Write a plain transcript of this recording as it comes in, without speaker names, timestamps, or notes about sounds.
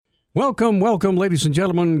Welcome, ladies and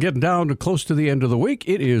gentlemen. Getting down to close to the end of the week.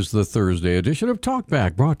 It is the Thursday edition of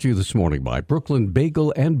Talkback, brought to you this morning by Brooklyn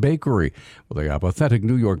Bagel and Bakery. Well, they have authentic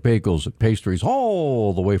New York bagels and pastries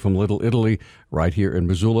all the way from Little Italy, right here in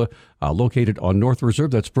Missoula, located on North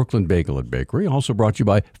Reserve. That's Brooklyn Bagel and Bakery. Also brought to you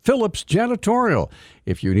by Phillips Janitorial.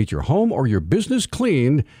 If you need your home or your business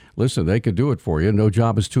cleaned, listen, they can do it for you. No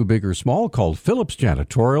job is too big or small. Call Phillips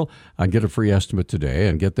Janitorial and get a free estimate today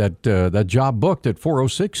and get that job booked at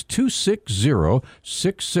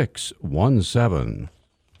 406-260-6617.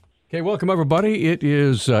 Okay, welcome everybody. It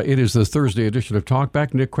is the Thursday edition of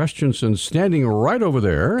Talkback. Nick Christensen standing right over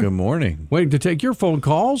there. Good morning. Waiting to take your phone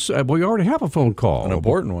calls. We already have a phone call. An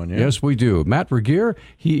important one, yeah. Yes, we do. Matt Regier,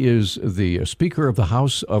 he is the Speaker of the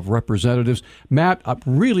House of Representatives. Matt,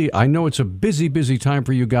 I know it's a busy time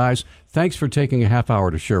for you guys. Thanks for taking a half hour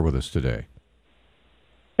to share with us today.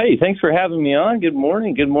 Hey, thanks for having me on. Good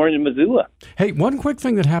morning. Good morning, Missoula. Hey, one quick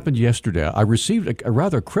thing that happened yesterday. I received a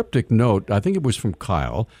rather cryptic note, I think it was from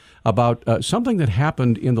Kyle, about something that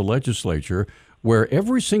happened in the legislature where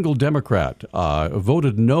every single Democrat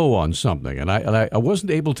voted no on something, and I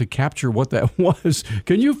wasn't able to capture what that was.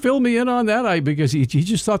 Can you fill me in on that? Because he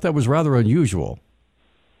just thought that was rather unusual.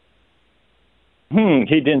 He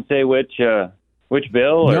didn't say which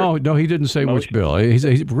bill? No, he didn't say motion. Which bill.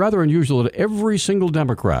 He's rather unusual that every single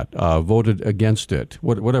Democrat voted against it,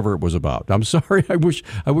 whatever it was about. I'm sorry. I wish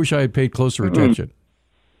I had paid closer attention.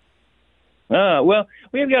 Well,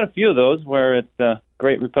 we've got a few of those where it's a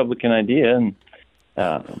great Republican idea, and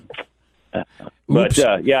I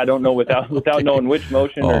don't know without knowing which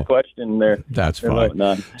motion or question they're. That's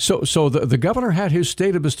fine. So the governor had his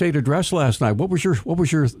State of the State address last night. What was your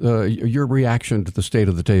reaction to the State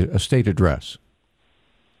of the State address?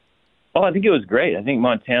 Oh, I think it was great. I think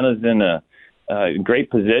Montana's in a great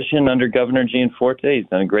position under Governor Gianforte. He's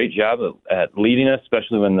done a great job at leading us,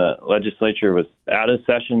 especially when the legislature was out of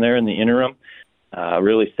session there in the interim.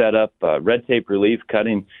 Really set up red tape relief,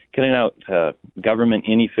 cutting out government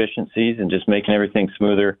inefficiencies and just making everything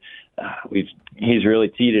smoother. He's really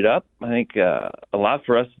teed it up. I think a lot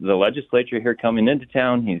for us, the legislature here coming into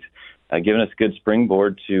town. He's given us a good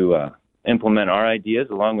springboard to implement our ideas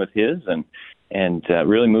along with his and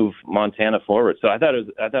really move Montana forward. So I thought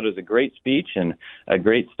it was a great speech and a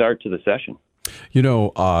great start to the session. You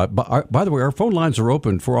know, by the way, our phone lines are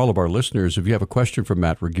open for all of our listeners. If you have a question for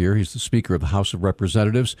Matt Regier, he's the Speaker of the House of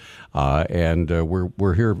Representatives, and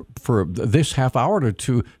we're here for this half hour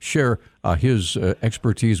to share his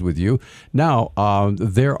expertise with you. Now,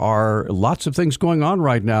 there are lots of things going on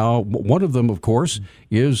right now. One of them, of course,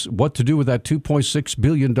 is what to do with that $2.6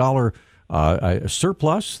 billion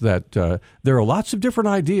surplus. That there are lots of different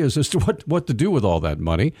ideas as to what to do with all that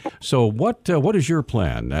money. So what is your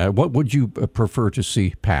plan? What would you prefer to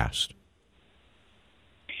see passed?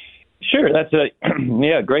 Sure, that's a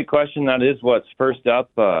great question. That is what's first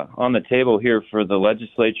up on the table here for the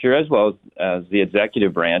legislature as well as the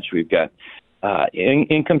executive branch. We've got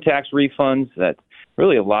income tax refunds that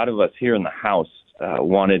really a lot of us here in the House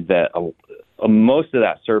wanted that. Most of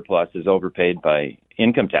that surplus is overpaid by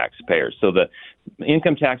income taxpayers. So the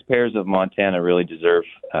income taxpayers of Montana really deserve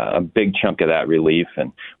a big chunk of that relief.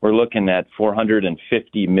 And we're looking at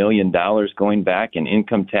 $450 million going back in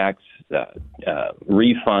income tax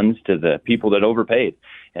refunds to the people that overpaid.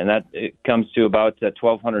 And that it comes to about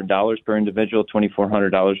 $1,200 per individual,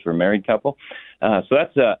 $2,400 for a married couple. So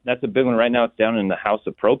that's a big one right now. It's down in the House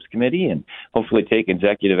Appropriations Committee, and hopefully take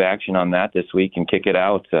executive action on that this week and kick it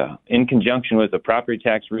out in conjunction with a property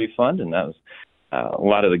tax refund. And that was a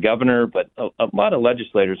lot of the governor, but a lot of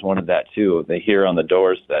legislators wanted that too. They hear on the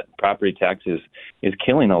doors that property tax is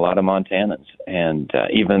killing a lot of Montanans, and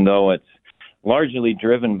even though it's largely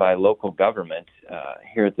driven by local government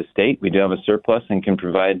here at the state, we do have a surplus and can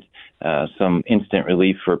provide some instant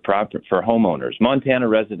relief for homeowners. Montana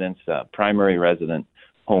residents, primary resident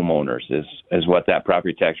homeowners is what that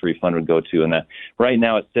property tax refund would go to. And right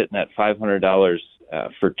now it's sitting at $500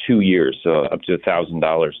 for 2 years, so up to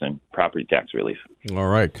 $1,000 in property tax relief. All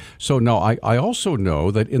right. So now I also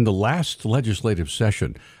know that in the last legislative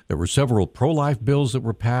session, there were several pro-life bills that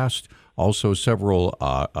were passed, also several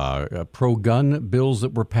pro-gun bills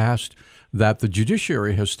that were passed, that the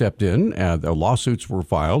judiciary has stepped in, and the lawsuits were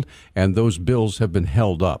filed, and those bills have been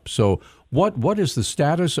held up. So what is the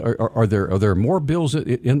status? Are there more bills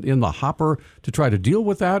in the hopper to try to deal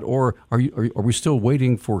with that, or are we still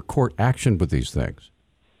waiting for court action with these things?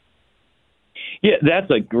 Yeah, that's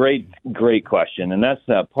a great question, and that's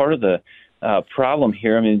part of the problem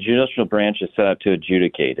here. I mean, the judicial branch is set up to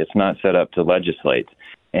adjudicate. It's not set up to legislate.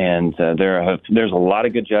 And there's a lot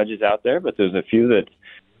of good judges out there, but there's a few that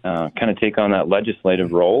kind of take on that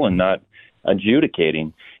legislative role and not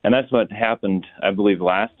adjudicating. And that's what happened, I believe,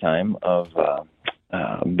 last time of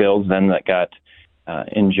bills then that got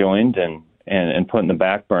enjoined and put in the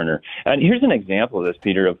back burner. And here's an example of this,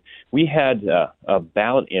 Peter. We had a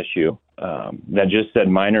ballot issue that just said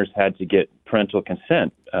minors had to get parental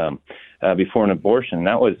consent before an abortion.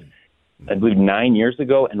 That was, I believe, 9 years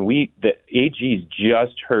ago, and the AGs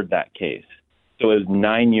just heard that case. So it was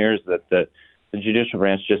 9 years that the judicial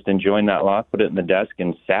branch just enjoined that law, put it in the desk,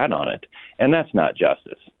 and sat on it. And that's not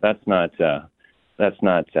justice. That's not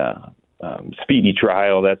speedy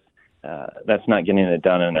trial. That's not getting it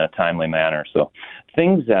done in a timely manner. So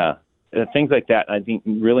things like that, I think,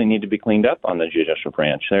 really need to be cleaned up on the judicial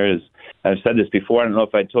branch. I've said this before. I don't know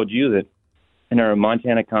if I told you that in our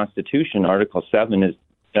Montana Constitution, Article 7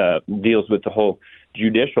 deals with the whole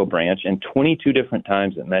judicial branch, and 22 different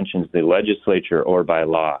times it mentions the legislature or by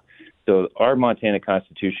law. So our Montana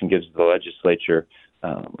Constitution gives the legislature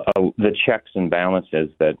the checks and balances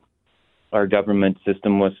that our government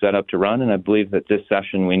system was set up to run, and I believe that this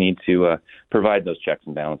session we need to provide those checks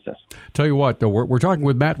and balances. Tell you what, we're talking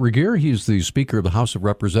with Matt Regier. He's the Speaker of the House of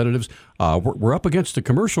Representatives. We're up against a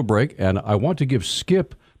commercial break, and I want to give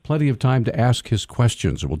Skip plenty of time to ask his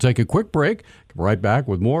questions. We'll take a quick break. Come right back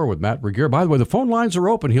with more with Matt Regier. By the way, the phone lines are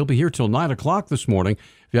open. He'll be here till 9 o'clock this morning.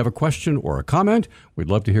 If you have a question or a comment, we'd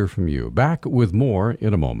love to hear from you. Back with more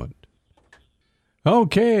in a moment.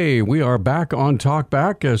 Okay, we are back on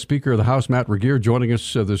Talkback. Speaker of the House, Matt Regier, joining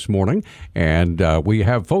us this morning. And we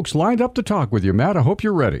have folks lined up to talk with you. Matt, I hope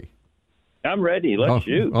you're ready. I'm ready. Let's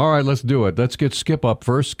shoot. All right, let's do it. Let's get Skip up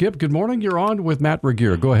first. Skip, good morning. You're on with Matt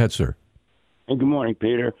Regier. Go ahead, sir. And good morning,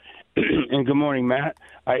 Peter. And good morning, Matt.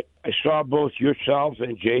 I saw both yourselves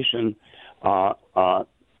and Jason on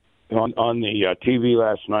the TV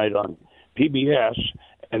last night on PBS,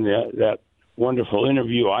 and that wonderful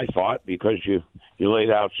interview, I thought, because you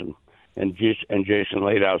laid out some, and Jason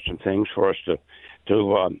laid out some things for us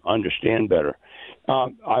to understand better.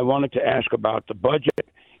 I wanted to ask about the budget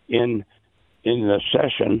in the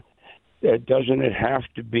session. Doesn't it have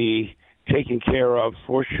to be taken care of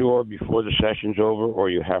for sure before the session's over, or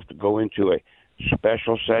you have to go into a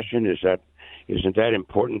special session? Isn't that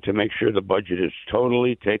important to make sure the budget is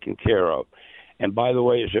totally taken care of? And by the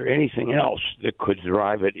way, is there anything else that could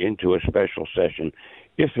drive it into a special session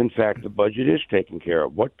if, in fact, the budget is taken care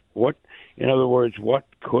of? What, in other words, what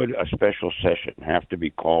could a special session have to be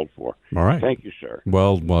called for? All right. Thank you, sir.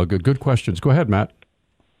 Well, good questions. Go ahead, Matt.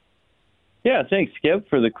 Yeah, thanks, Skip,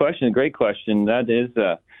 for the question. Great question. That is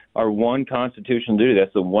our one constitutional duty.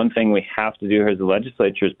 That's the one thing we have to do here as the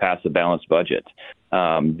legislature is pass a balanced budget.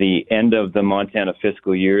 The end of the Montana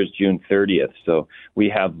fiscal year is June 30th, so we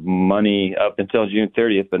have money up until June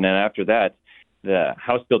 30th, but then after that, the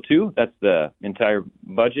House Bill 2, that's the entire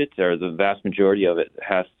budget, or the vast majority of it,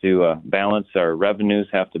 has to balance. Our revenues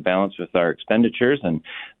have to balance with our expenditures, and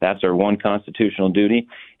that's our one constitutional duty.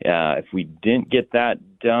 If we didn't get that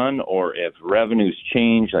done, or if revenues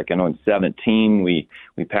change, like I know in 17 we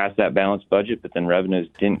passed that balanced budget, but then revenues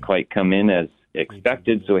didn't quite come in as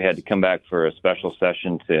expected, so we had to come back for a special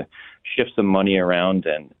session to shift some money around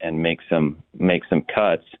and make some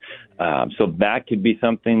cuts. So that could be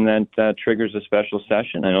something that triggers a special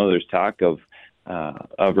session. I know there's talk of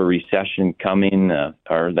a recession coming,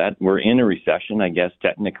 or that we're in a recession, I guess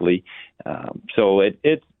technically. So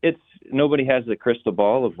it's nobody has a crystal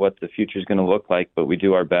ball of what the future is going to look like, but we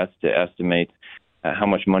do our best to estimate how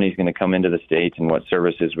much money is going to come into the state and what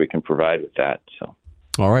services we can provide with that. So.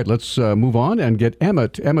 All right, let's move on and get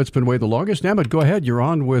Emmett. Emmett's been away the longest. Emmett, go ahead. You're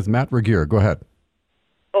on with Matt Regier. Go ahead.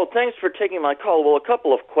 Oh, thanks for taking my call. Well, a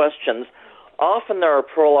couple of questions. Often there are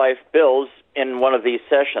pro-life bills in one of these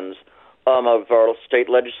sessions of our state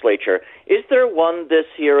legislature. Is there one this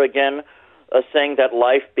year again saying that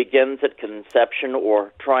life begins at conception,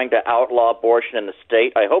 or trying to outlaw abortion in the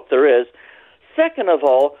state? I hope there is. Second of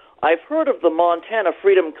all, I've heard of the Montana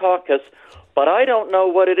Freedom Caucus, but I don't know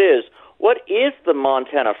what it is. What is the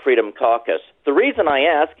Montana Freedom Caucus? The reason I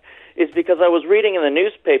ask is because I was reading in the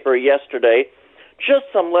newspaper yesterday just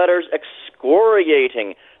some letters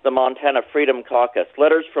excoriating the Montana Freedom Caucus,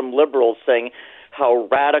 letters from liberals saying how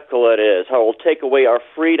radical it is, how it will take away our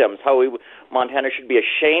freedoms, how Montana should be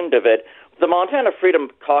ashamed of it. The Montana Freedom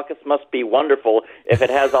Caucus must be wonderful if it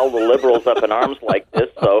has all the liberals up in arms like this.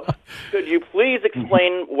 So could you please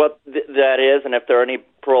explain what that is, and if there are any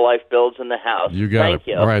pro-life bills in the House? You got Thank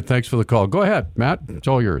it. you. All right, thanks for the call. Go ahead, Matt. It's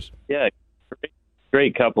all yours. Yeah,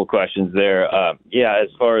 great couple questions there. As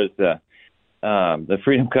far as the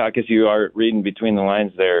Freedom Caucus, you are reading between the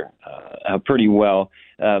lines there pretty well.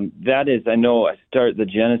 that is, I know the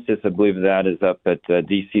genesis, I believe that is up at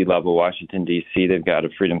D.C. level, Washington, D.C. They've got a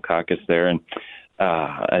Freedom Caucus there, and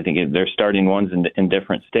I think they're starting ones in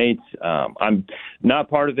different states. I'm not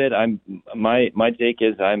part of it. My take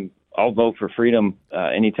is I'll vote for freedom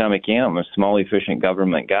anytime I can. I'm a small, efficient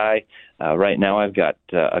government guy. Right now, I've got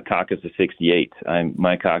a caucus of 68.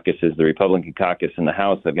 My caucus is the Republican caucus in the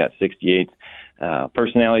House. I've got 68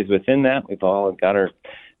 personalities within that. We've all got our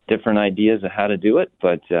different ideas of how to do it,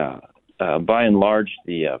 but by and large,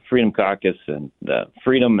 the Freedom Caucus and the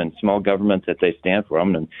freedom and small government that they stand for,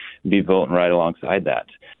 I'm going to be voting right alongside that.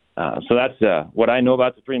 So that's what I know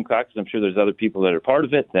about the Freedom Caucus. I'm sure there's other people that are part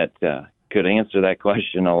of it that could answer that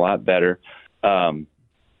question a lot better. And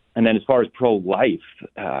then as far as pro-life,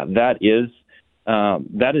 it's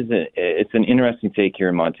an interesting take here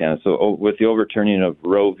in Montana. So with the overturning of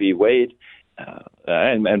Roe v. Wade,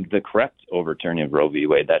 and the correct overturning of Roe v.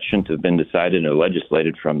 Wade, that shouldn't have been decided or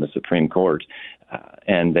legislated from the Supreme Court.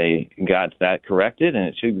 And they got that corrected, and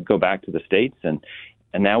it should go back to the states. And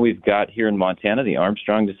now we've got here in Montana the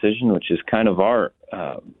Armstrong decision, which is kind of our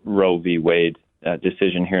Roe v. Wade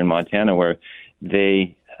decision here in Montana, where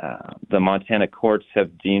the Montana courts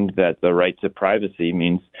have deemed that the right to privacy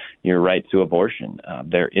means your right to abortion.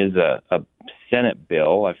 There is a Senate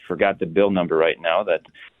bill, I forgot the bill number right now, that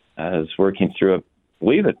is working through, I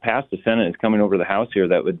believe it passed the Senate, is coming over the House here,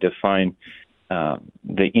 that would define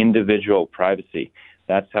the individual privacy.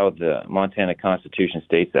 That's how the Montana Constitution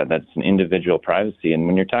states that. That's an individual privacy. And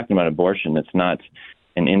when you're talking about abortion, it's not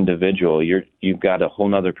an individual. You've got a whole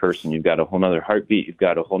nother person. You've got a whole nother heartbeat. You've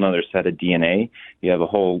got a whole nother set of DNA. You have a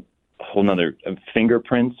whole nother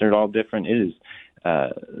fingerprints. They're all different. It is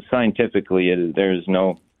scientifically, there is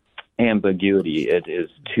no ambiguity. It is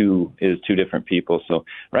two different people. So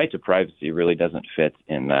right to privacy really doesn't fit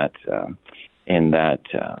in that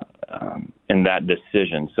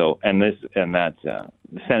decision. So the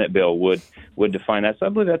Senate bill would define that. So I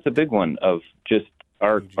believe that's a big one of just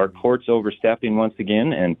our courts overstepping once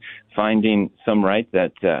again and finding some right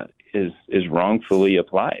that is wrongfully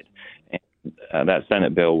applied. And that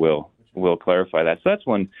Senate bill will clarify that. So that's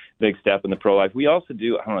one big step in the pro-life. We also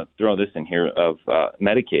do, I want to throw this in here, of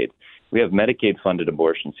Medicaid. We have Medicaid-funded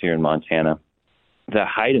abortions here in Montana. The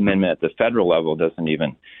Hyde Amendment at the federal level doesn't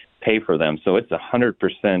even pay for them. So it's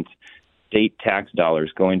 100% state tax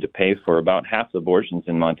dollars going to pay for about half the abortions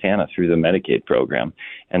in Montana through the Medicaid program.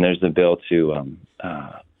 And there's a bill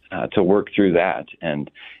to work through that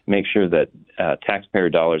and make sure that taxpayer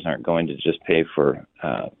dollars aren't going to just pay for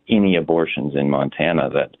any abortions in Montana,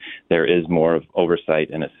 that there is more of oversight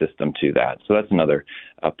and a system to that. So that's another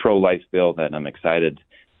pro-life bill that I'm excited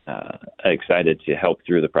to help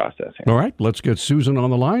through the process here. All right, let's get Susan on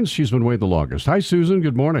the line. She's been waiting the longest. Hi, Susan.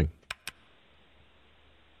 Good morning.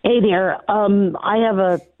 Hey there. I have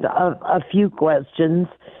a few questions.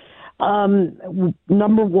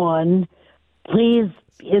 Number one, please,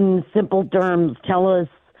 in simple terms, tell us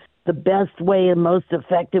the best way and most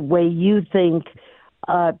effective way you think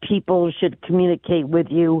people should communicate with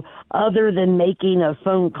you, other than making a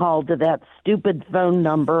phone call to that stupid phone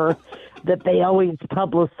number that they always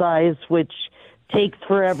publicize, which takes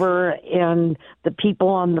forever, and the people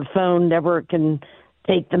on the phone never can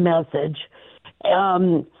take the message.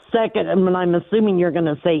 Second, I mean, I'm assuming you're going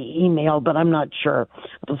to say email, but I'm not sure.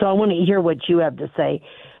 So I want to hear what you have to say.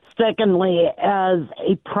 Secondly, as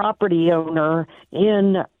a property owner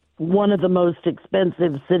in one of the most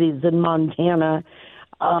expensive cities in Montana,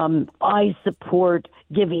 I support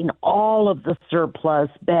giving all of the surplus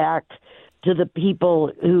back to the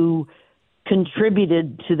people who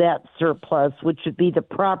contributed to that surplus, which would be the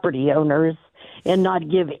property owners, and not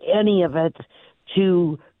give any of it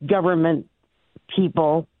to government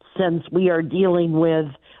people, since we are dealing with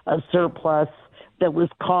a surplus that was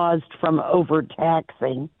caused from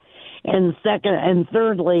overtaxing. And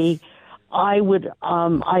thirdly, I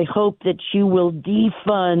hope that you will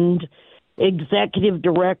defund executive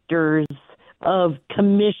directors of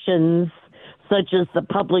commissions such as the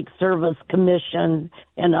Public Service Commission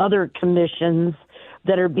and other commissions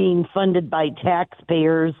that are being funded by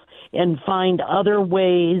taxpayers, and find other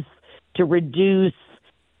ways to reduce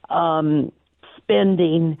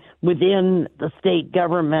spending within the state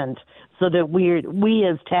government so that we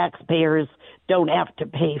as taxpayers don't have to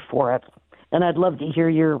pay for it. And I'd love to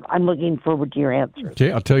hear I'm looking forward to your answers.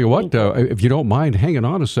 Okay, I'll tell you what, if you don't mind hanging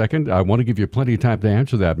on a second, I want to give you plenty of time to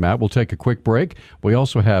answer that, Matt. We'll take a quick break. We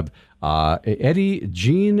also have Eddie,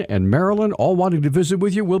 Jean, and Marilyn all wanting to visit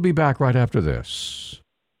with you. We'll be back right after this.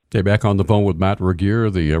 Okay, back on the phone with Matt Regier,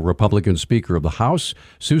 the Republican Speaker of the House.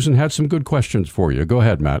 Susan had some good questions for you. Go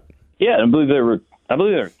ahead, Matt. Yeah, I believe there were I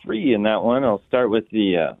believe there are three in that one. I'll start with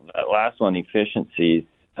the last one, efficiencies.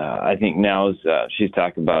 I think now she's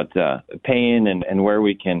talking about paying and where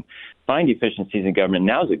we can find efficiencies in government.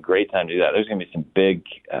 Now is a great time to do that. There's going to be some big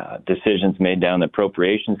decisions made down the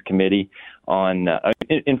Appropriations Committee on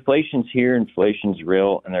inflation's here, inflation's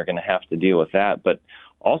real, and they're going to have to deal with that. But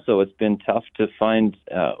also, it's been tough to find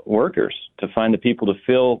workers, to find the people to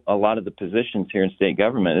fill a lot of the positions here in state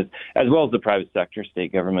government, as well as the private sector.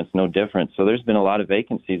 State government's no different. So there's been a lot of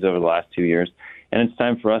vacancies over the last 2 years. And it's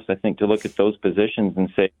time for us, I think, to look at those positions and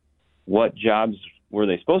say, what jobs were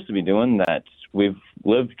they supposed to be doing that we've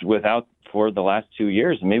lived without for the last 2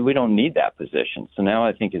 years? And maybe we don't need that position. So now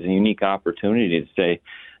I think is a unique opportunity to say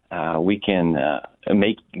we can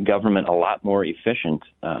make government a lot more efficient,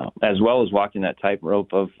 as well as walking that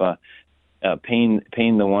tightrope of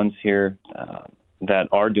paying the ones here that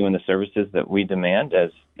are doing the services that we demand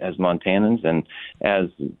as Montanans and as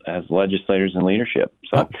legislators and leadership.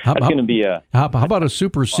 So that's going to be a... How about a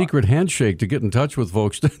super secret handshake to get in touch with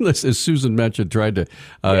folks, as Susan mentioned, tried to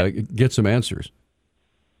get some answers?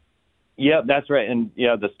 Yeah, that's right. And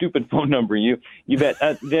the stupid phone number, you bet.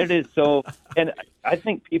 That is so, and I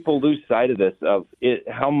think people lose sight of this, of it,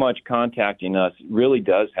 how much contacting us really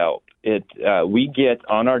does help. We get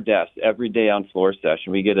on our desk every day on floor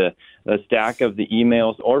session, we get a stack of the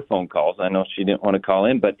emails or phone calls. I know she didn't want to call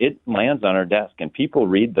in, but it lands on our desk and people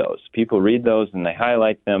read those. People read those and they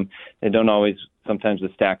highlight them. They don't always, sometimes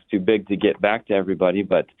the stack's too big to get back to everybody,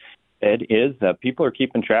 but it is people are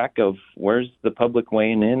keeping track of where's the public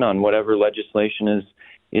weighing in on whatever legislation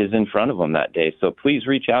is in front of them that day. So please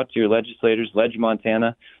reach out to your legislators,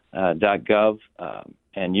 ledgemontana.gov,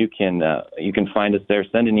 and you can find us there.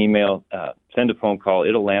 Send an email, send a phone call.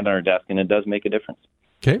 It'll land on our desk, and it does make a difference.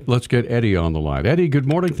 Okay, let's get Eddie on the line. Eddie, good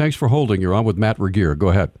morning. Thanks for holding. You're on with Matt Regier. Go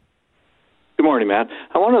ahead. Good morning, Matt.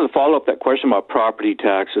 I wanted to follow up that question about property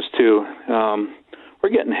taxes, too. We're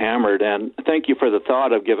getting hammered, and thank you for the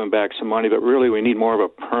thought of giving back some money, but really we need more of a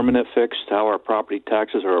permanent fix to how our property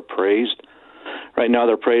taxes are appraised. Right now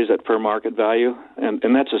they're appraised at fair market value, and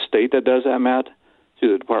that's a state that does that, Matt,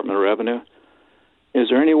 through the Department of Revenue. Is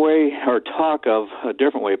there any way or talk of a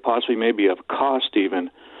different way, possibly maybe of cost even?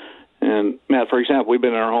 And, Matt, for example, we've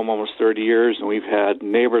been in our home almost 30 years, and we've had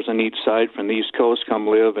neighbors on each side from the East Coast come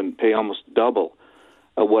live and pay almost double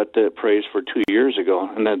of what they appraised for 2 years ago,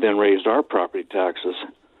 and that then raised our property taxes.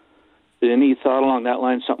 Any thought along that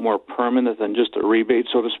line, something more permanent than just a rebate,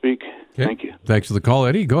 so to speak? Okay. Thank you. Thanks for the call,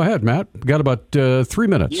 Eddie. Go ahead, Matt. We've got about 3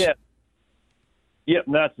 minutes. Yeah,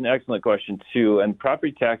 that's an excellent question, too. And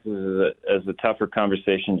property taxes is a tougher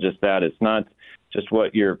conversation, just that. It's not just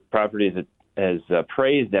what your property is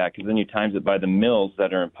appraised at, because then you times it by the mills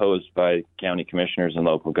that are imposed by county commissioners and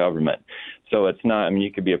local government. So it's not, I mean,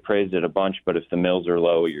 you could be appraised at a bunch, but if the mills are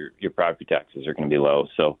low, your property taxes are going to be low.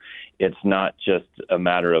 So it's not just a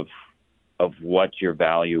matter of what your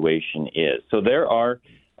valuation is. So there are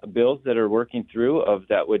bills that are working through of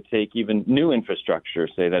that would take even new infrastructure,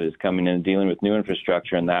 say that is coming in and dealing with new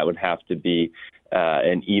infrastructure, and that would have to be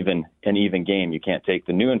an even game. You can't take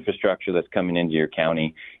the new infrastructure that's coming into your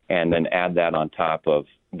county and then add that on top of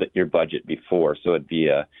your budget before. So it'd be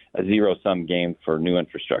a zero-sum game for new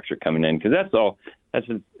infrastructure coming in, because that's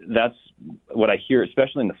what I hear,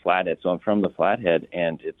 especially in the Flathead. So I'm from the Flathead,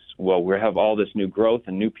 and we have all this new growth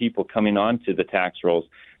and new people coming onto the tax rolls.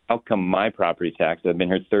 How come my property tax, I've been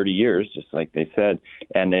here 30 years, just like they said,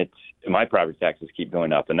 and my property taxes keep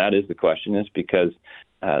going up? And that is the question, is because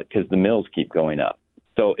the mills keep going up.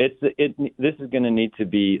 So this is going to need to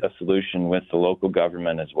be a solution with the local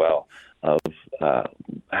government as well, of because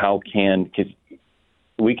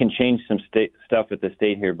we can change some state stuff at the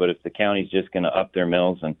state here, but if the county's just going to up their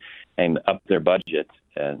mills and up their budget,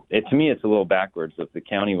 to me it's a little backwards. If the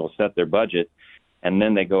county will set their budget and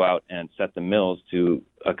then they go out and set the mills to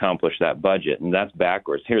accomplish that budget, and that's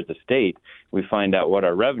backwards. Here at the state, we find out what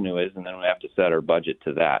our revenue is, and then we have to set our budget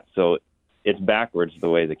to that. So it's backwards the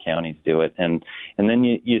way the counties do it, and then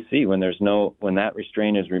you see when that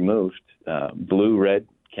restraint is removed, blue, red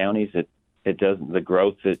counties, it does, the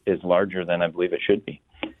growth is larger than I believe it should be.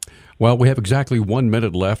 Well, we have exactly 1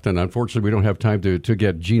 minute left, and unfortunately we don't have time to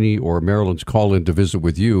get Jeannie or Marilyn's call in to visit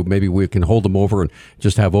with you. Maybe we can hold them over and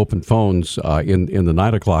just have open phones in the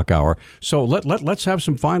 9 o'clock hour. So let's have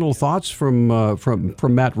some final thoughts from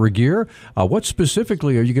Matt Regier. What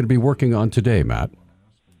specifically are you going to be working on today, Matt?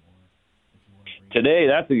 Today,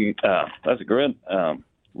 that's a good.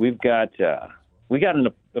 We got an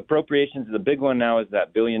appropriations. The big one now is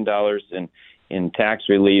that $1 billion in tax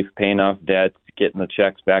relief, paying off debt, getting the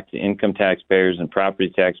checks back to income taxpayers and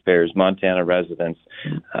property taxpayers, Montana residents.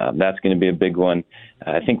 That's going to be a big one.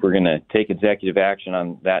 I think we're going to take executive action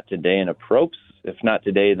on that today in approach. If not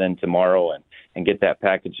today, then tomorrow, and get that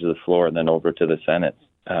package to the floor and then over to the Senate.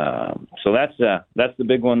 So that's the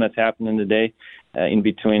big one that's happening today, in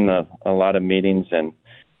between a lot of meetings and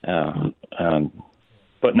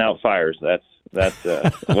putting out fires. That's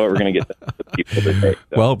what we're going to get the people today.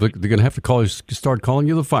 So. Well, they're going to have to start calling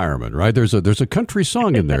you the fireman, right? There's a country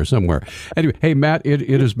song in there somewhere. Anyway, hey, Matt,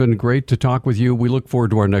 it has been great to talk with you. We look forward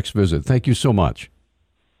to our next visit. Thank you so much.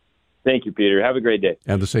 Thank you, Peter. Have a great day.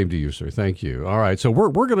 And the same to you, sir. Thank you. All right, so we're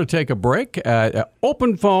going to take a break.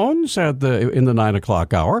 Open phones in the 9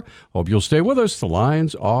 o'clock hour. Hope you'll stay with us. The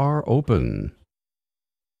lines are open.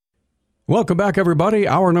 Welcome back, everybody.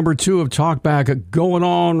 Hour number 2 of Talkback going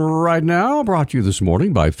on right now. Brought to you this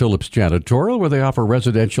morning by Phillips Janitorial, where they offer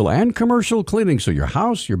residential and commercial cleaning. So your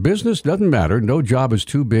house, your business, doesn't matter. No job is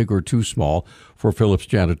too big or too small for Phillips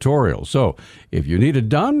Janitorial. So if you need it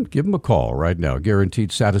done, give them a call right now.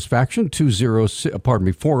 Guaranteed satisfaction,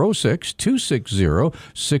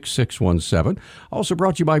 406-260-6617. Also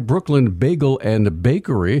brought to you by Brooklyn Bagel and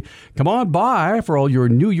Bakery. Come on by for all your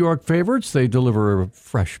New York favorites. They deliver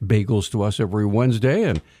fresh bagels to us every Wednesday,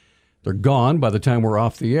 and they're gone by the time we're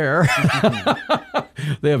off the air.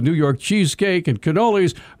 They have New York cheesecake and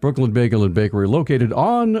cannolis. Brooklyn Bagel and Bakery, located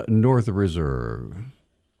on North Reserve.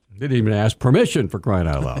 Didn't even ask permission, for crying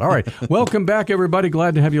out loud. All right. Welcome back, everybody.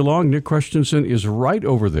 Glad to have you along. Nick Christensen is right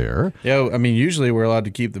over there. Yeah, I mean, usually we're allowed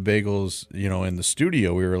to keep the bagels, in the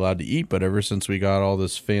studio. We were allowed to eat, but ever since we got all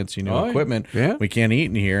this fancy new equipment, we can't eat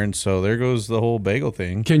in here, and so there goes the whole bagel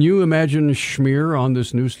thing. Can you imagine schmear on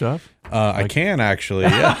this new stuff? I can, actually,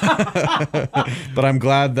 yeah. But I'm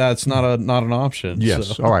glad that's not an option.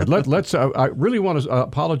 Yes. So. All right. Let's. I really want to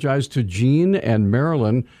apologize to Gene and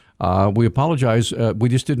Marilyn. We apologize. We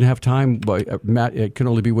just didn't have time. But Matt can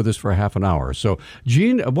only be with us for a half an hour. So,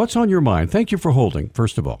 Gene, what's on your mind? Thank you for holding,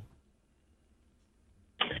 first of all.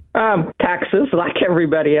 Taxes, like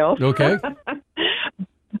everybody else. Okay.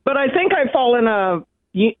 But I think I fall in a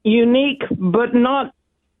unique but not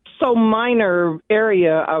so minor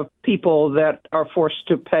area of people that are forced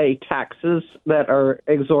to pay taxes that are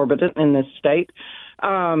exorbitant in this state.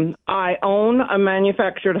 I own a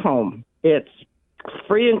manufactured home. It's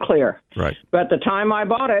free and clear. Right. But the time I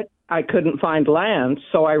bought it, I couldn't find land,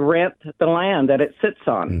 so I rent the land that it sits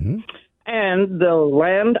on. Mm-hmm. And the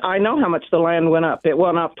land, I know how much the land went up. It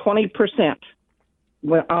went up 20%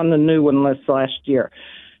 on the new one last year.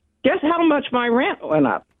 Guess how much my rent went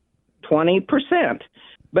up? 20%.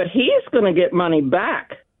 But he's going to get money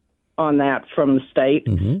back on that from the state,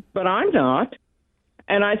 but I'm not.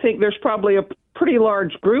 And I think there's probably a pretty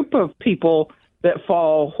large group of people that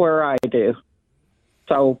fall where I do.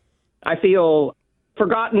 So I feel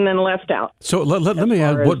forgotten and left out. So let me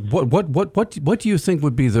add, what do you think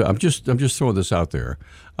would be the? I'm just throwing this out there,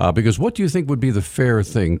 because what do you think would be the fair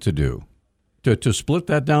thing to do? To split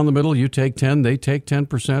that down the middle? You take 10, they take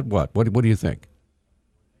 10%. What do you think?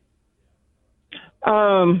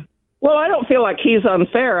 Well, I don't feel like he's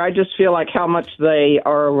unfair. I just feel like how much they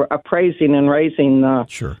are appraising and raising the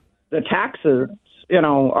taxes,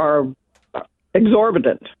 are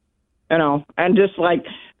exorbitant. And just like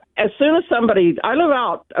as soon as I live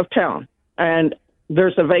out of town and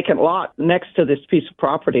there's a vacant lot next to this piece of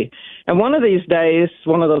property. And one of these days,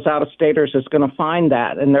 one of those out-of-staters is going to find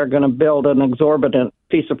that and they're going to build an exorbitant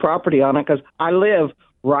piece of property on it because I live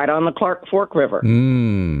right on the Clark Fork River.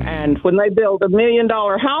 And when they build $1 million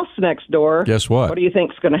house next door, guess what? What do you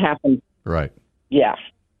think is going to happen? Right. Yeah.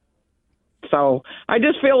 So I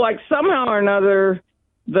just feel like somehow or another,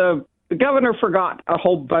 the governor forgot a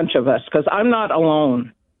whole bunch of us because I'm not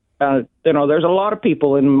alone. There's a lot of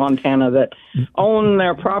people in Montana that own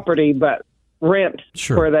their property but rent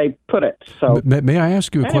where they put it. So may I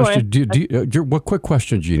ask you a question? Quick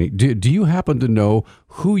question, Jeannie. Do you happen to know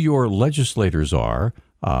who your legislators are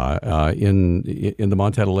in the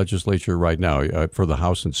Montana legislature right now for the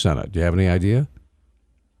House and Senate? Do you have any idea?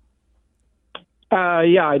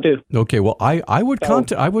 Yeah, I do. Okay, well, I would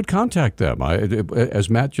contact them. As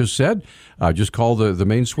Matt just said, just call the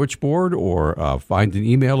main switchboard or find an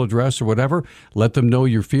email address or whatever. Let them know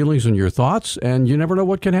your feelings and your thoughts, and you never know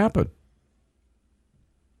what can happen.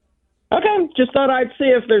 Okay, just thought I'd see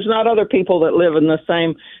if there's not other people that live in the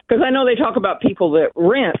same, because I know they talk about people that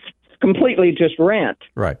rent, completely just rent.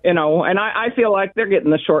 Right. And I feel like they're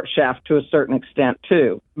getting the short shaft to a certain extent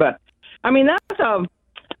too. But I mean, that's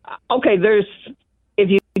okay. If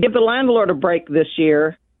you give the landlord a break this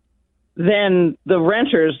year, then the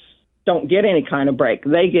renters don't get any kind of break.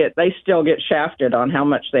 They still get shafted on how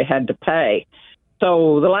much they had to pay.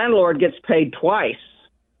 So the landlord gets paid twice.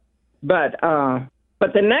 But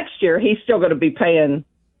the next year he's still going to be paying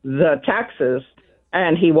the taxes,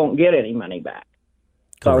 and he won't get any money back.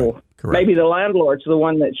 Correct. Maybe the landlord's the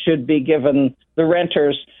one that should be giving the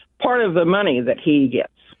renters part of the money that he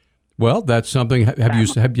gets. Well, that's something.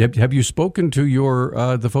 Have you spoken to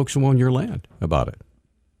your the folks who own your land about it?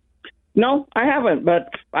 No, I haven't, but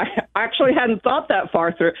I actually hadn't thought that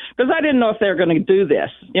far through because I didn't know if they were going to do this.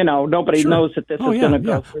 Nobody knows that this is going to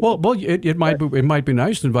go through. Well, it might be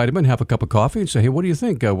nice to invite them and have a cup of coffee and say, hey, what do you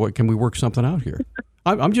think? What can we work something out here?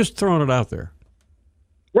 I'm just throwing it out there.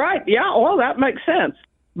 Right. Yeah. Well, that makes sense.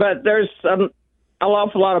 But there's an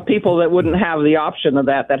awful lot of people that wouldn't have the option of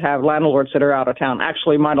that have landlords that are out of town.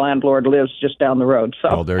 Actually, my landlord lives just down the road. So.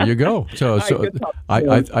 Oh, there you go. So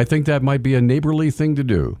I think that might be a neighborly thing to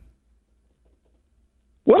do.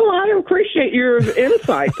 Well, I appreciate your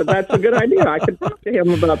insight, but that's a good idea. I could talk to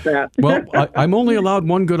him about that. Well, I'm only allowed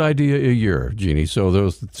one good idea a year, Jeannie. So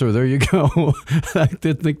there you go. I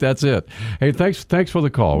did think that's it. Hey, thanks for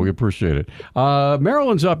the call. We appreciate it.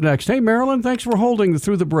 Marilyn's up next. Hey, Marilyn, thanks for holding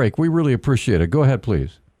through the break. We really appreciate it. Go ahead,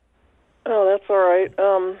 please. Oh, that's all right.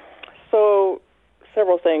 So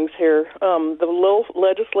several things here. The little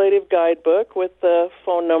legislative guidebook with the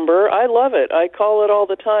phone number, I love it. I call it all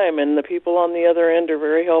the time, and the people on the other end are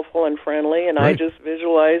very helpful and friendly, and I just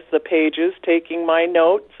visualize the pages, taking my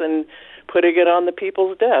notes and putting it on the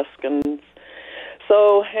people's desk. And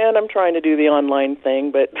I'm trying to do the online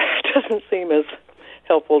thing, but it doesn't seem as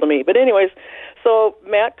helpful to me. But anyways, so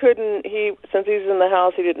Matt since he's in the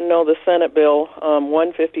House, he didn't know the Senate bill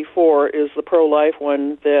 154 is the pro-life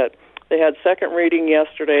one that they had second reading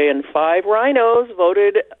yesterday, and 5 rhinos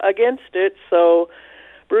voted against it. So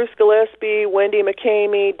Bruce Gillespie, Wendy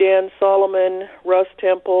McCamey, Dan Solomon, Russ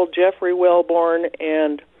Temple, Jeffrey Wellborn,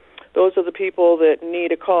 and those are the people that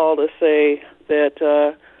need a call to say that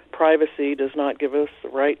privacy does not give us the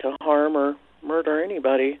right to harm or murder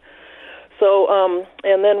anybody. So,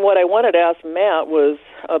 and then what I wanted to ask Matt was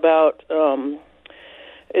about,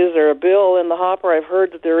 is there a bill in the hopper? I've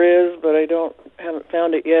heard that there is, but I haven't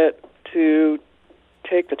found it yet, to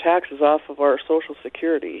take the taxes off of our Social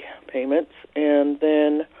Security payments. And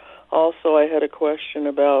then also I had a question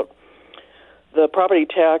about the property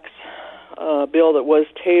tax bill that was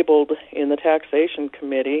tabled in the Taxation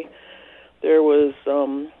Committee. There was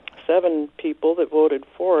 7 people that voted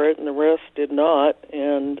for it, and the rest did not.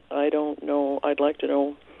 And I don't know. I'd like to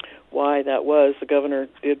know why that was. The governor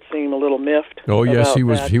did seem a little miffed. Oh, yes,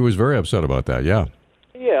 he was very upset about that, yeah.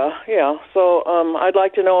 Yeah. So I'd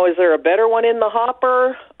like to know, is there a better one in the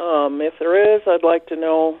hopper? If there is, I'd like to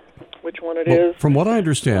know which one it is. From what I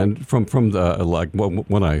understand, from the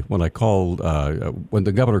when I called when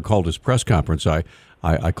the governor called his press conference, I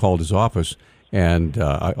called his office, and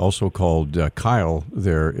I also called Kyle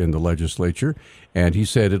there in the legislature, and he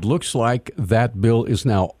said it looks like that bill is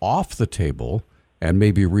now off the table and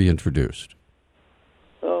may be reintroduced.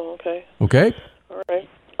 Oh, okay. Okay. All right.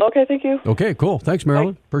 Okay, thank you. Okay, cool. Thanks,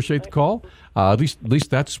 Marilyn. Appreciate the call. At least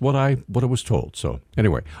that's what I was told. So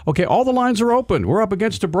anyway, okay, all the lines are open. We're up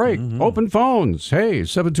against a break. Mm-hmm. Open phones. Hey,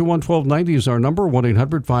 721-1290 is our number.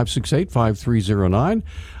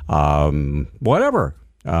 1-800-568-5309. Whatever.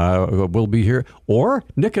 We'll be here. Or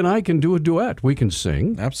Nick and I can do a duet. We can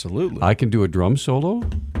sing. Absolutely. I can do a drum solo.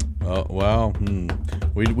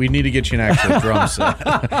 We need to get you an actual drum set.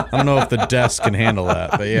 I don't know if the desk can handle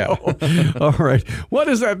that, but yeah. No. All right. What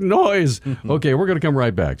is that noise? Okay, we're going to come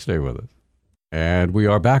right back. Stay with us. And we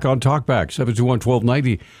are back on TalkBack,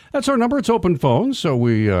 721-1290. That's our number. It's open phone, so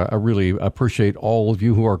we really appreciate all of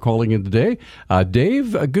you who are calling in today.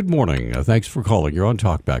 Dave, good morning. Thanks for calling. You're on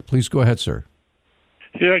TalkBack. Please go ahead, sir.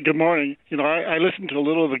 Yeah, good morning. I listened to a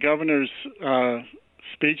little of the governor's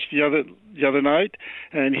speech the other night,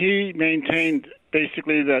 and he maintained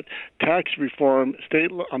basically that tax reform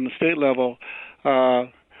on the state level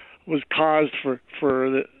was caused for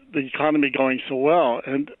the economy going so well.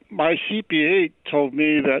 And my CPA told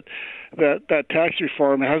me that tax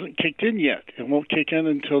reform hasn't kicked in yet. It won't kick in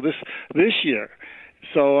until this year.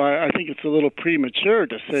 So I think it's a little premature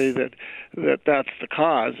to say that that's the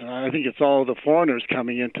cause. I think it's all the foreigners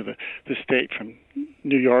coming into the state from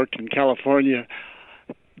New York and California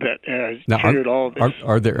that has triggered all of this.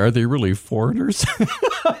 Are they really foreigners?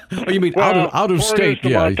 Oh, you mean out of state?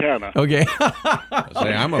 Yeah. Montana. Okay.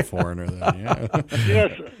 I'm a foreigner then. Yeah.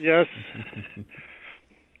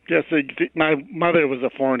 Yes. My mother was a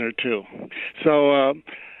foreigner too. So.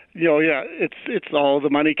 It's all the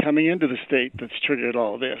money coming into the state that's triggered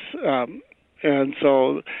all this. And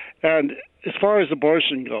as far as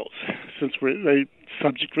abortion goes, since the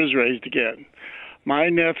subject was raised again, my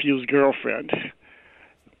nephew's girlfriend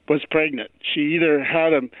was pregnant. She either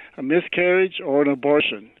had a miscarriage or an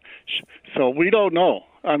abortion. So we don't know.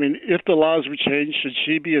 I mean, if the laws were changed, should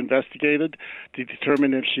she be investigated to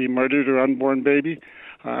determine if she murdered her unborn baby?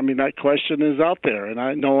 I mean, that question is out there,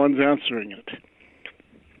 and no one's answering it.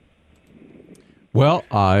 Well,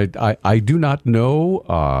 I do not know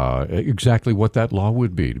exactly what that law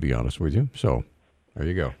would be, to be honest with you. So there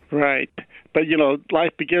you go. Right. But,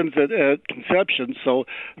 life begins at conception, so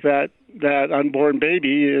that unborn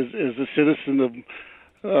baby is a citizen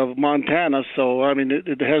of Montana. So, I mean,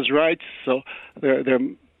 it has rights. So there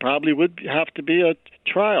probably would have to be a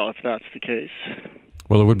trial if that's the case.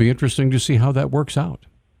 Well, it would be interesting to see how that works out.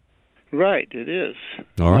 Right, it is.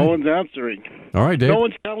 All right. No one's answering. All right, Dave. No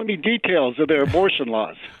one's telling me details of their abortion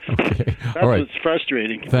laws. Okay. That's all right. what's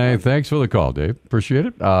frustrating. Thanks for the call, Dave. Appreciate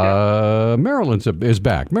it. Marilyn is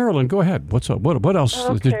back. Marilyn, go ahead. What's up? What else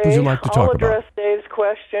would you like to talk about? I'll address Dave's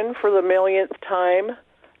question for the millionth time.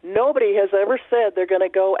 Nobody has ever said they're going to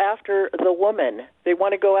go after the woman. They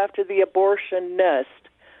want to go after the abortionist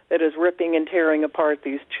that is ripping and tearing apart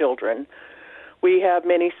these children. We have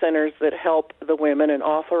many centers that help the women and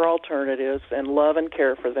offer alternatives and love and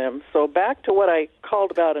care for them. So back to what I called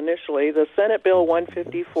about initially, the Senate Bill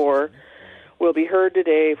 154 will be heard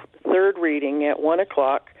today, third reading at 1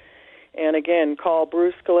 o'clock. And again, call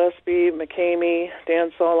Bruce Gillespie, McCamey,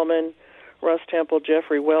 Dan Solomon, Russ Temple,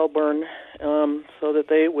 Jeffrey Welburn, so that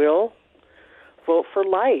they will vote for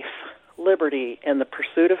life, liberty, and the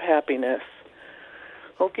pursuit of happiness.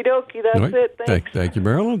 Okie dokie, that's it. Thanks. Thank you,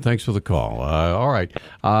 Marilyn. Thanks for the call. All right.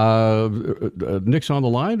 Nick's on the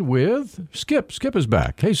line with Skip. Skip is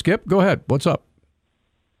back. Hey, Skip, go ahead. What's up?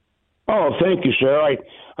 Oh, thank you, sir.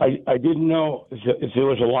 I didn't know if there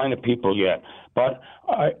was a line of people yet, but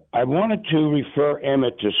I wanted to refer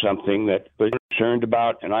Emmett to something that we're concerned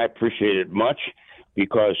about, and I appreciate it much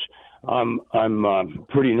because I'm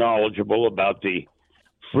pretty knowledgeable about the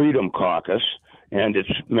Freedom Caucus and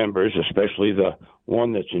its members, especially the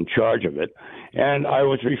one that's in charge of it. And I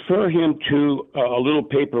would refer him to a little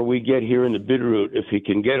paper we get here in the Bitterroot, if he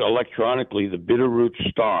can get electronically, the Bitterroot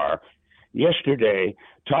Star. Yesterday,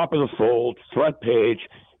 top of the fold, front page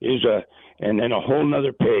is and then a whole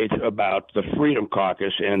nother page about the Freedom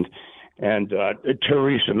Caucus and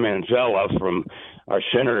Teresa Manzella, from our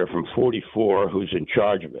senator from 44, who's in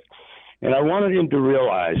charge of it. And I wanted him to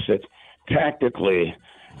realize that tactically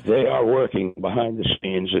they are working behind the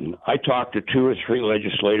scenes, and I talk to 2 or 3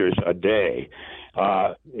 legislators a day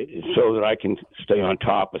so that I can stay on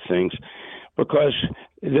top of things, because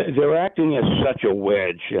they're acting as such a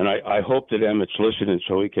wedge, and I hope that Emmett's listening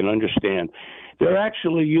so he can understand. They're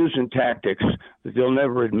actually using tactics that they'll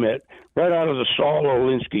never admit, right out of the Saul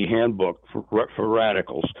Alinsky handbook for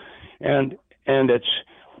radicals, and it's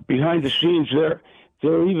behind the scenes.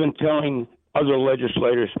 They're even telling other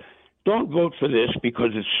legislators, don't vote for this because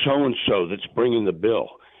it's so-and-so that's bringing the bill.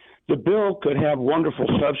 The bill could have wonderful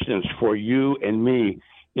substance for you and me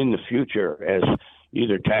in the future as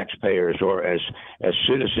either taxpayers or as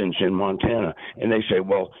citizens in Montana. And they say,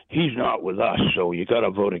 well, he's not with us, so you got to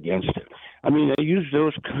vote against it. I mean, they use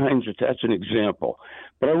those kinds of, that's an example.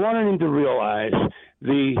 But I wanted him to realize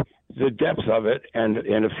the depth of it, and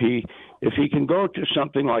if he can go to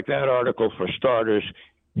something like that article for starters,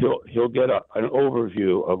 he'll get an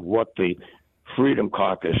overview of what the Freedom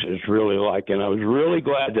Caucus is really like. And I was really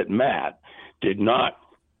glad that Matt,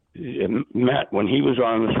 when he was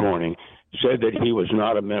on this morning, said that he was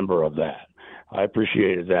not a member of that. I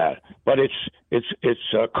appreciated that. But it's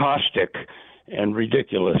caustic and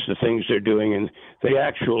ridiculous, the things they're doing, and they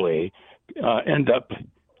actually end up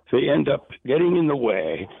getting in the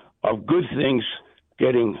way of good things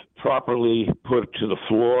getting properly put to the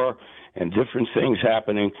floor, and different things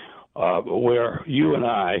happening where you and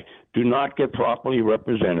I do not get properly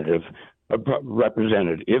represented,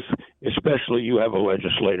 if especially you have a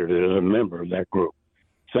legislator that is a member of that group.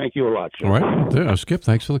 Thank you a lot, sir. All right. Yeah, Skip,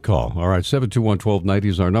 thanks for the call. All right, 721-1290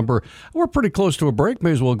 is our number. We're pretty close to a break.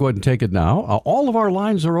 May as well go ahead and take it now. All of our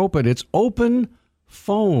lines are open. It's open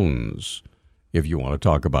phones. If you want to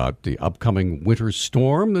talk about the upcoming winter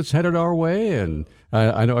storm that's headed our way, and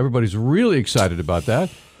I know everybody's really excited about that.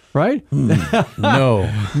 Right? No.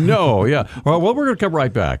 Yeah. All right, well, we're going to come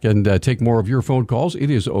right back and take more of your phone calls. It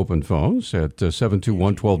is open phones at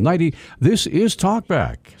 721-1290. This is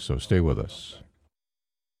Talkback, so stay with us.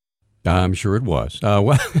 I'm sure it was.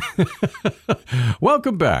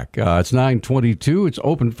 Welcome back. It's 9:22. It's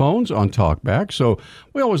open phones on Talkback. So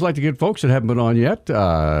we always like to get folks that haven't been on yet.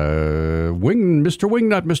 Mr.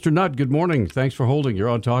 Wingnut, Mr. Nutt, good morning. Thanks for holding. You're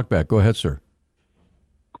on Talkback. Go ahead, sir.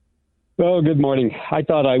 Well, good morning. I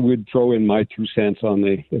thought I would throw in my 2 cents on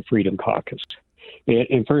the Freedom Caucus.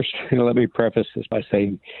 And first, let me preface this by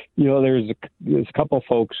saying, there's a couple of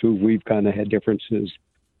folks who we've kind of had differences.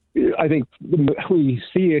 I think we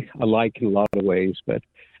see alike in a lot of ways, but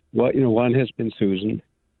one has been Susan,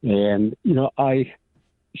 and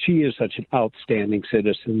she is such an outstanding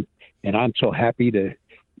citizen, and I'm so happy to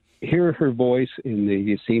hear her voice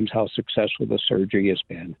it seems how successful the surgery has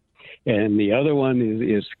been. And the other one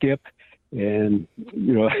is Skip, and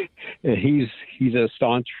he's a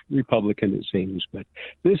staunch Republican, it seems. But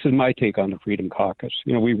this is my take on the Freedom Caucus.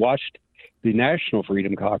 We watched the National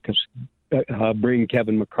Freedom Caucus bring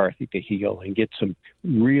Kevin McCarthy to heel and get some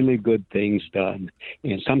really good things done.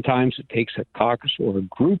 And sometimes it takes a caucus or a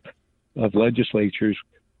group of legislatures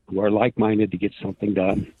who are like-minded to get something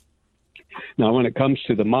done. Now, when it comes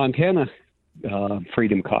to the Montana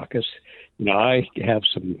Freedom Caucus, I have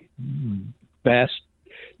some vast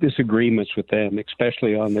disagreements with them,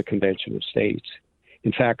 especially on the Convention of States.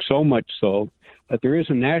 In fact, so much so that there is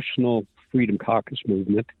a National Freedom Caucus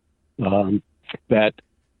movement that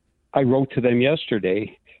I wrote to them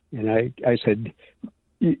yesterday, and I said,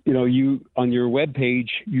 you on your webpage,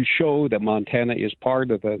 you show that Montana is part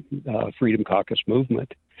of the Freedom Caucus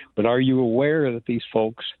movement, but are you aware that these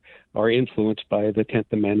folks are influenced by the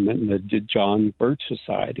 10th Amendment and the John Birch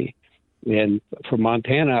Society? And for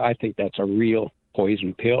Montana, I think that's a real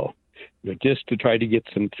poison pill. Just to try to get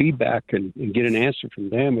some feedback and get an answer from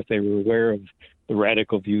them if they were aware of the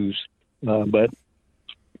radical views. But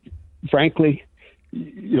frankly,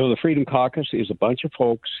 the Freedom Caucus is a bunch of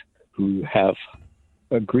folks who have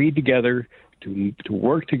agreed together to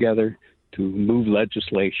work together to move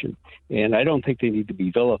legislation. And I don't think they need to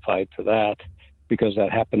be vilified for that, because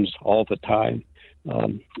that happens all the time.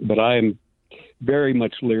 But I'm very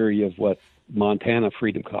much leery of what Montana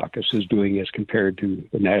Freedom Caucus is doing as compared to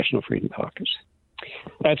the National Freedom Caucus.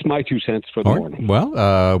 That's my 2 cents for the morning.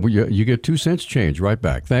 Well, you get 2 cents change right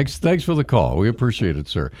back. Thanks for the call. We appreciate it,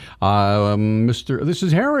 sir. This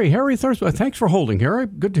is Harry. Harry Thurston. Thanks for holding, Harry.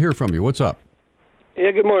 Good to hear from you. What's up?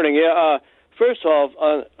 Yeah, good morning. Yeah, first off,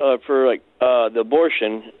 for the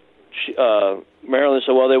abortion, Marilyn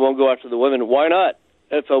said, well, they won't go after the women. Why not?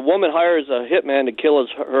 If a woman hires a hitman to kill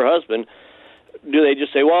her husband, do they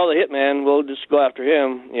just say, well, the hitman, we'll just go after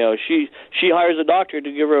him? She hires a doctor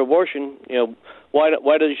to give her abortion.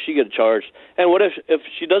 Why does she get charged? And what if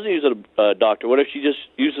she doesn't use a doctor? What if she just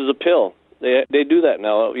uses a pill? They do that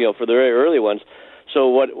now, for the very early ones. So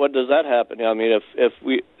what does that happen? I mean, if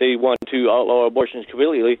they want to outlaw abortions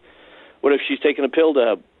completely, what if she's taking a pill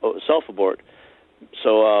to have self-abort?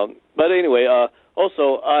 So, but anyway,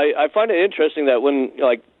 also I find it interesting that when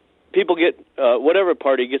people get whatever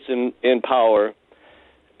party gets in power,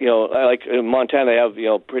 like in Montana, they have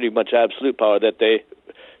pretty much absolute power, that they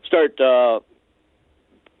start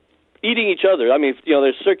eating each other. I mean,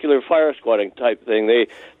 there's circular fire squatting type thing. They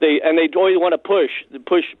always want to push to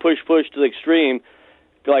the extreme,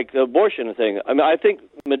 like the abortion thing. I mean, I think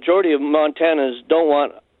majority of Montanans don't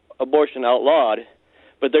want abortion outlawed,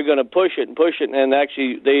 but they're going to push it, and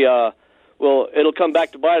actually they it'll come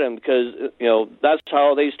back to bite them, because that's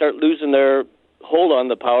how they start losing their hold on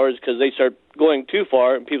the powers, because they start going too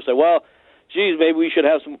far, and people say, well, geez, maybe we should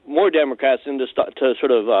have some more Democrats in to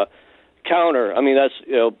sort of counter. I mean, that's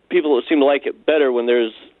people seem to like it better when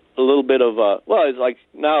there's a little bit of it's like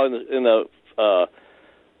now in the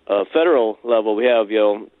federal level we have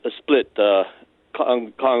a split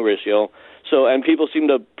Congress, so, and people seem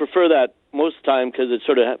to prefer that most of the time, because it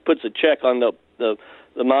sort of puts a check on the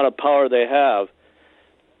amount of power they have.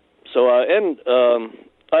 So as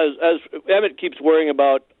Emmett keeps worrying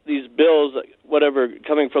about these bills, whatever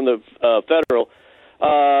coming from the federal,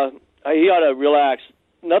 he ought to relax.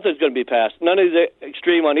 Nothing's going to be passed. None of the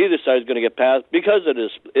extreme on either side is going to get passed, because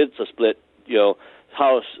it's a split.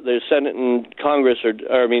 House, there's Senate and Congress they're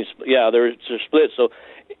split. So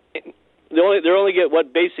they only get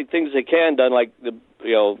what basic things they can done, like the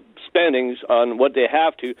spendings on what they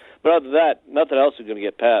have to. But other than that, nothing else is going to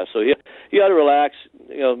get passed. So you ought to relax.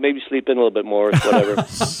 Maybe sleep in a little bit more, whatever.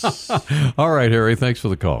 All right, Harry. Thanks for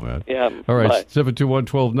the call, man. Yeah. All right,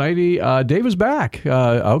 721-1290. Dave is back.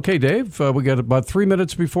 Okay, Dave. We got about 3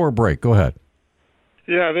 minutes before break. Go ahead.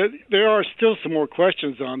 Yeah, there are still some more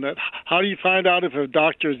questions on that. How do you find out if a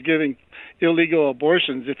doctor is giving illegal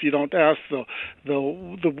abortions if you don't ask the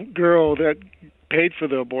girl that paid for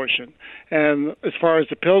the abortion? And as far as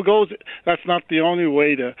the pill goes, that's not the only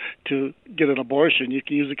way to get an abortion. You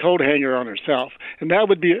can use a coat hanger on herself, and that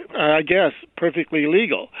would be, I guess, perfectly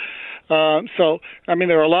legal. So, I mean,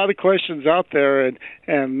 there are a lot of questions out there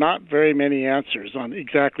and not very many answers on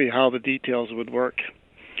exactly how the details would work.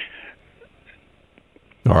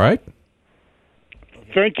 All right.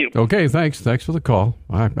 Thank you. Okay, thanks. Thanks for the call.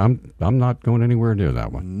 I'm not going anywhere near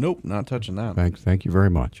that one. Nope, not touching that. Thank you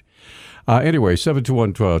very much. Anyway,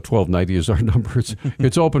 721-1290 is our number.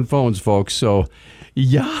 It's open phones, folks. So,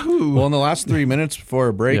 Yahoo. Well, in the last 3 minutes before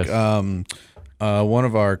a break, yes. One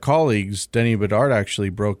of our colleagues, Denny Bedard, actually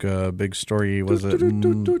broke a big story. Was it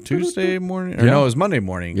Tuesday morning? Or no, it was Monday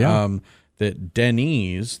morning. Yeah. That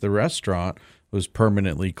Denny's, the restaurant, was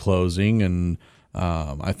permanently closing. And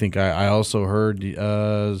I think I also heard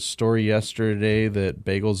a story yesterday that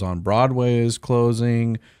Bagels on Broadway is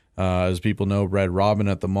closing. As people know, Red Robin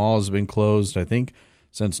at the mall has been closed, I think,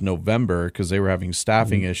 since November because they were having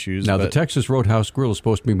staffing issues. Now, the Texas Roadhouse Grill is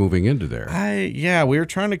supposed to be moving into there. We were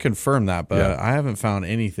trying to confirm that, but I haven't found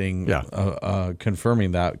anything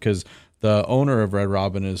confirming that because the owner of Red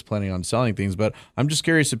Robin is planning on selling things. But I'm just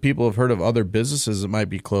curious if people have heard of other businesses that might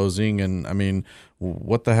be closing. And, I mean,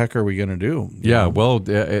 what the heck are we going to do? Yeah, well,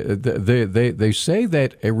 they say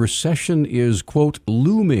that a recession is, quote,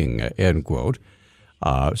 looming, end quote.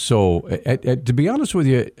 So to be honest with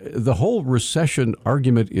you, the whole recession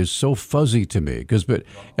argument is so fuzzy to me. But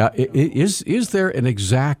is there an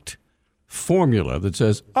exact formula that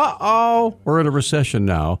says, we're in a recession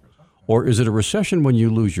now? Or is it a recession when you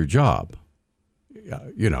lose your job?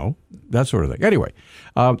 That sort of thing. Anyway,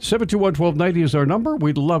 721-1290 is our number.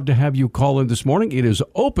 We'd love to have you call in this morning. It is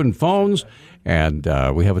open phones, and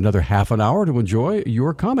we have another half an hour to enjoy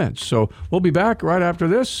your comments. So we'll be back right after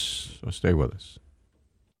this. So stay with us.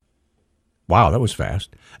 Wow, that was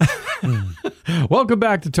fast. Welcome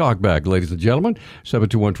back to Talkback, ladies and gentlemen.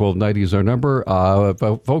 721-1290 is our number.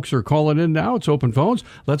 Folks are calling in now. It's open phones.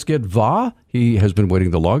 Let's get Va. He has been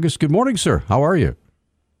waiting the longest. Good morning, sir. How are you?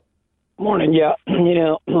 Morning. Yeah,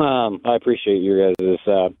 I appreciate your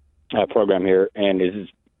guys' program here, and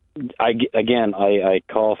I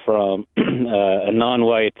call from a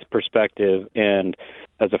non-white perspective, and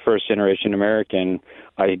as a first-generation American,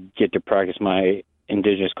 I get to practice my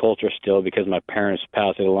indigenous culture still because my parents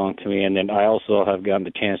passed it along to me, and then I also have gotten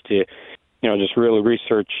the chance to, just really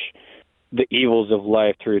research the evils of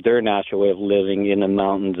life through their natural way of living in the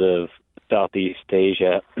mountains of Southeast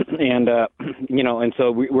Asia, and and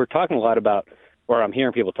so we're talking a lot about, or I'm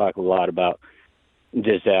hearing people talk a lot about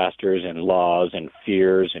disasters and laws and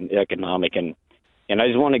fears and economic, and I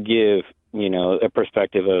just want to give a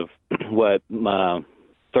perspective of what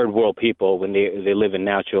third world people, when they live in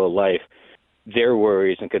natural life, their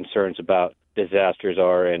worries and concerns about disasters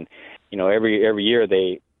are. And every year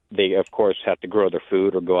they of course have to grow their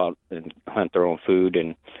food or go out and hunt their own food,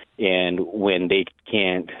 and when they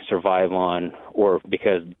can't survive on, or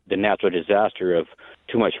because the natural disaster of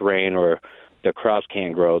too much rain or the crops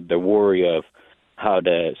can't grow, the worry of how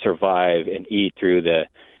to survive and eat through the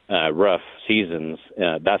rough seasons,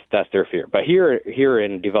 that's their fear. But here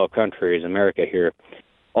in developed countries, America here,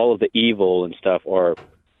 all of the evil and stuff are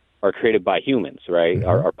created by humans, right? Mm-hmm.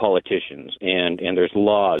 Our politicians, and there's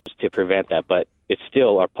laws to prevent that, but it's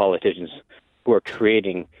still our politicians who are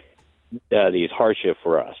creating these hardships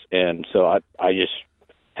for us. And so I just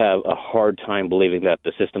have a hard time believing that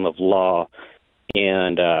the system of law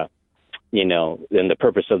and the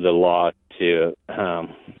purpose of the law to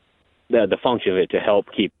the function of it to help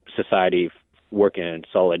keep society working in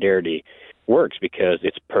solidarity works, because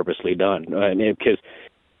it's purposely done. Because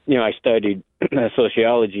I studied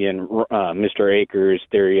sociology, and Mr. Akers'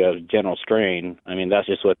 theory of general strain. I mean, that's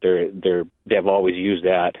just what they've always used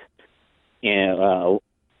that, and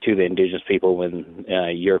to the indigenous people when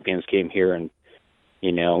Europeans came here and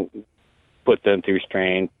put them through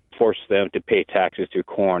strain, forced them to pay taxes through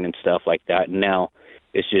corn and stuff like that. And now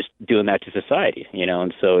it's just doing that to society,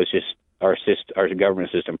 and so it's just our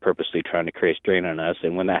government system purposely trying to create strain on us.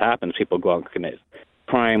 And when that happens, people go out and commit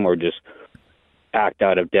crime or just act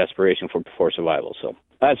out of desperation for survival. So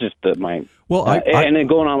that's just my. Well, and then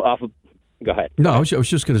going on off of. Go ahead. No, I was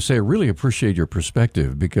just going to say, I really appreciate your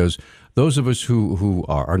perspective, because those of us who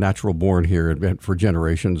are natural born here and for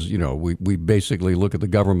generations, we basically look at the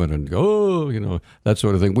government and go, that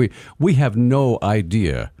sort of thing. We have no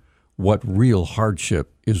idea what real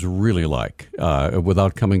hardship is really like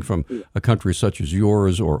without coming from a country such as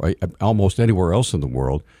yours or almost anywhere else in the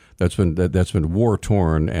world. that's been war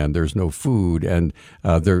torn, and there's no food, and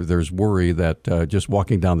there's worry that just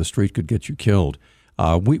walking down the street could get you killed.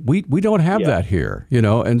 We don't have that here,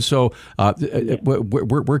 and so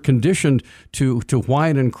we're conditioned to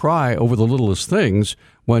whine and cry over the littlest things.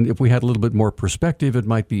 When if we had a little bit more perspective, it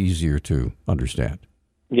might be easier to understand.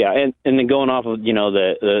 Yeah, and then going off of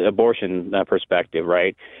the abortion perspective,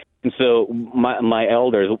 right? And so my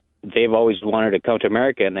elders, they've always wanted to come to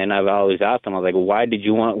America, and then I've always asked them, I was like, why do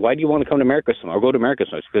you want to come to America so much, or go to America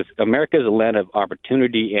so much? Because America is a land of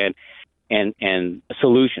opportunity and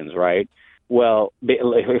solutions, right? Well,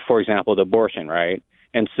 for example, the abortion, right?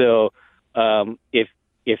 And so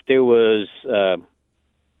if there was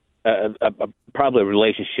probably a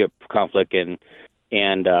relationship conflict and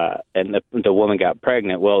the woman got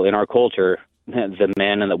pregnant, well, in our culture, the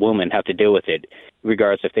man and the woman have to deal with it,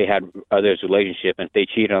 regardless if they had others' relationship, and if they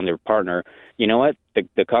cheated on their partner. You know what?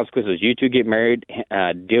 The consequences: you two get married,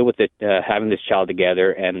 deal with it, having this child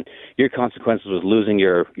together, and your consequences was losing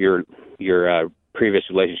your previous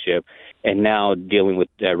relationship, and now dealing with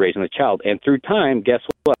raising the child. And through time, guess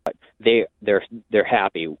what? They're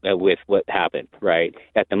happy with what happened, right?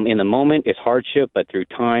 In the moment, it's hardship, but through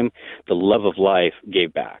time, the love of life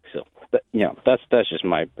gave back. So, that's just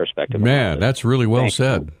my perspective. Man, that's really well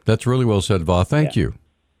said. That's really well said, Va. Thank you.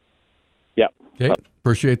 Yeah. Okay.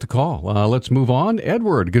 Appreciate the call. Let's move on.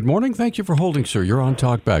 Edward, good morning. Thank you for holding, sir. You're on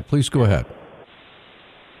Talkback. Please go ahead.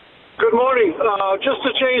 Good morning. Just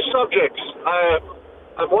to change subjects,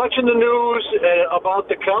 I'm watching the news about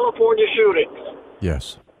the California shootings.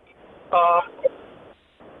 Yes.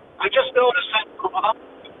 I just noticed that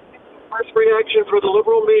the first reaction for the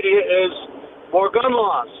liberal media is more gun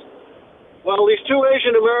laws. Well, these two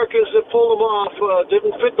Asian Americans that pulled them off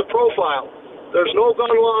didn't fit the profile. There's no gun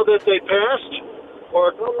law that they passed or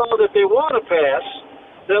a gun law that they want to pass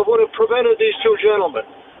that would have prevented these two gentlemen.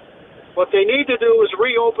 What they need to do is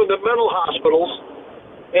reopen the mental hospitals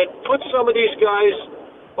and put some of these guys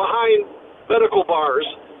behind medical bars.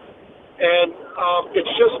 And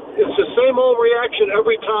it's the same old reaction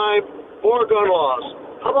every time, more gun laws.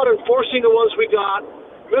 How about enforcing the ones we got?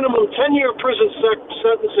 Minimum 10-year prison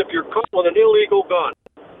sentence if you're caught with an illegal gun.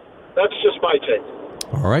 That's just my take.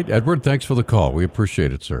 All right, Edward, thanks for the call. We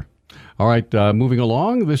appreciate it, sir. All right, moving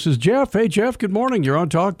along, this is Jeff. Hey, Jeff, good morning. You're on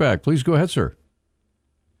Talkback. Please go ahead, sir.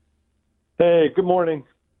 Hey, good morning.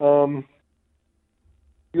 I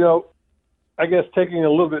guess taking a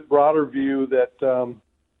little bit broader view that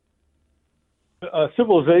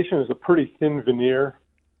civilization is a pretty thin veneer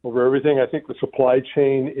over everything. I think the supply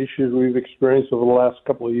chain issues we've experienced over the last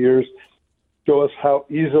couple of years show us how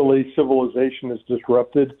easily civilization is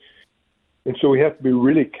disrupted. And so we have to be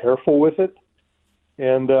really careful with it.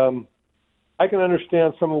 And I can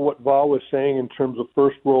understand some of what Val was saying in terms of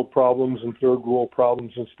first world problems and third world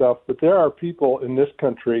problems and stuff, but there are people in this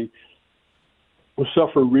country who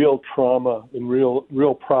suffer real trauma and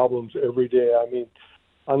real problems every day. I mean,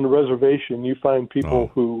 on the reservation, you find people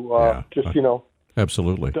who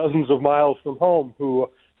absolutely dozens of miles from home who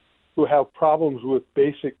have problems with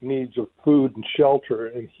basic needs of food and shelter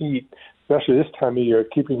and heat, especially this time of year,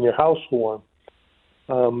 keeping your house warm.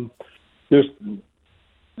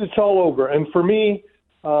 It's all over. And for me,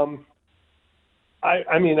 I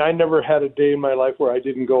never had a day in my life where I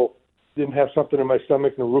didn't have something in my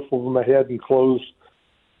stomach and a roof over my head and clothes.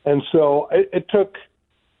 And so it took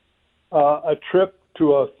a trip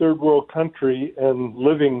to a third world country and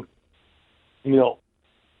living,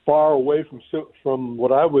 far away from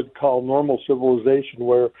what I would call normal civilization,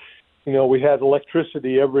 where, we had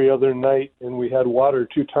electricity every other night and we had water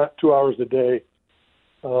 2 hours a day.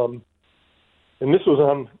 And this was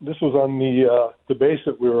on the base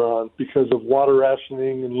that we were on because of water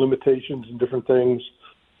rationing and limitations and different things.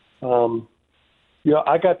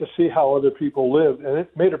 I got to see how other people lived, and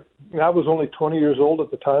I was only 20 years old at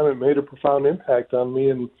the time. It made a profound impact on me,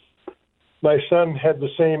 and my son had the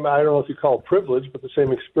same, I don't know if you call it privilege, but the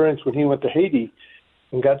same experience when he went to Haiti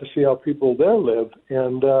and got to see how people there live.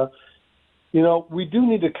 And, we do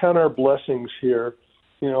need to count our blessings here.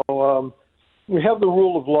 We have the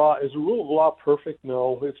rule of law. Is the rule of law perfect?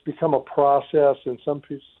 No. It's become a process, and some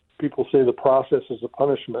people say the process is a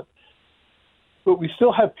punishment. But we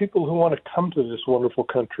still have people who want to come to this wonderful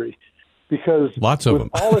country because lots of with them.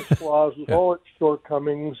 all its flaws, with all its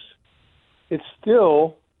shortcomings, it's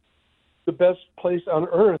still the best place on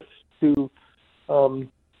earth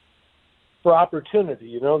for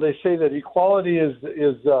opportunity. They say that equality is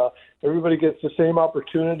everybody gets the same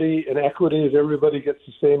opportunity, and equity is everybody gets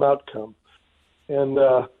the same outcome. And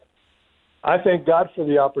I thank God for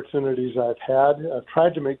the opportunities I've had. I've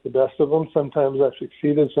tried to make the best of them. Sometimes I've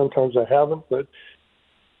succeeded, sometimes I haven't. But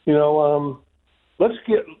Let's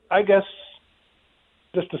get, I guess,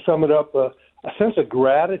 just to sum it up, a sense of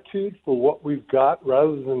gratitude for what we've got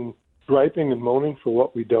rather than griping and moaning for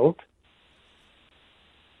what we don't.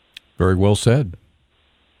 Very well said.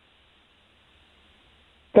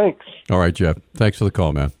 Thanks. All right, Jeff. Thanks for the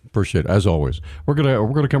call, man. Appreciate it, as always. We're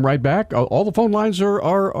gonna come right back. All the phone lines are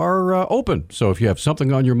open. So if you have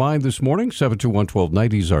something on your mind this morning,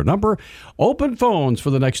 721-1290 is our number. Open phones for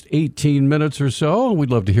the next 18 minutes or so. We'd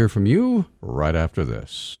love to hear from you right after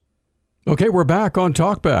this. Okay, we're back on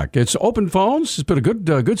Talkback. It's open phones. It's been a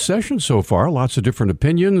good session so far. Lots of different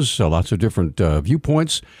opinions, lots of different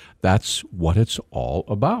viewpoints. That's what it's all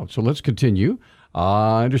about. So let's continue.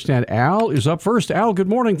 I understand Al is up first. Al, good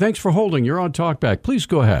morning. Thanks for holding. You're on Talkback. Please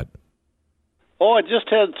go ahead. Oh, I just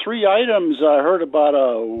had 3 items I heard about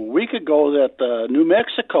a week ago that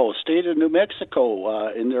state of New Mexico,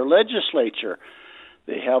 in their legislature,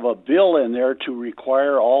 they have a bill in there to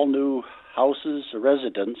require all new houses,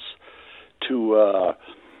 residents, to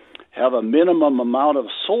have a minimum amount of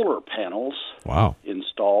solar panels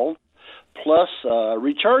installed, plus a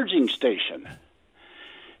recharging station.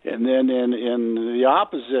 And then in the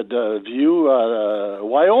opposite view,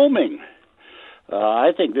 Wyoming.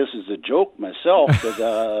 I think this is a joke myself,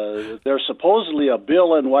 but there's supposedly a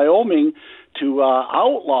bill in Wyoming to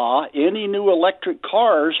outlaw any new electric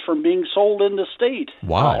cars from being sold in the state.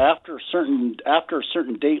 Wow! After a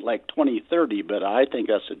certain date, like 2030. But I think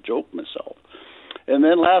that's a joke myself. And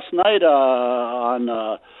then last night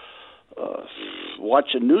on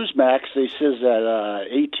watching Newsmax, they says that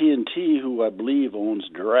AT&T, who I believe owns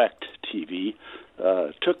DirecTV,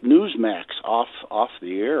 took Newsmax off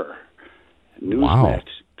the air. Newsmax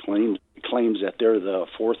claims that they're the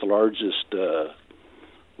 4th largest,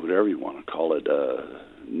 whatever you want to call it,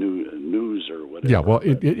 news or whatever. Yeah, well,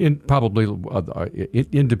 probably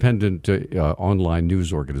independent online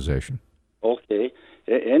news organization. Okay.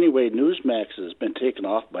 Anyway, Newsmax has been taken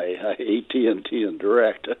off by AT&T and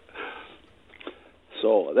Direct.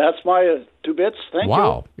 So that's my 2 bits. Thank you.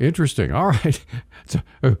 Wow, interesting. All right.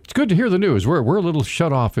 It's good to hear the news. We're a little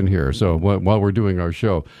shut off in here, so while we're doing our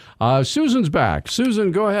show. Susan's back.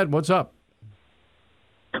 Susan, go ahead. What's up?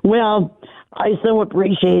 Well, I so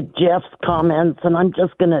appreciate Jeff's comments, and I'm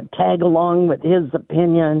just going to tag along with his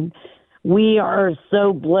opinion. We are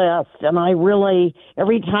so blessed, and I really,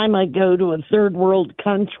 every time I go to a third world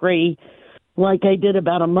country, like I did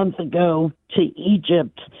about a month ago to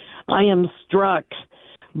Egypt, I am struck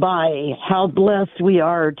by how blessed we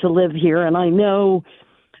are to live here. And I know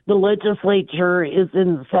the legislature is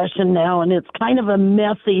in session now, and it's kind of a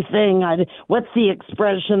messy thing. What's the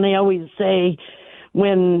expression they always say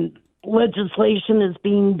when legislation is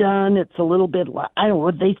being done? It's a little bit, I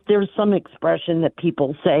don't know, there's some expression that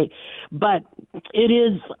people say, but it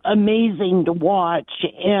is amazing to watch.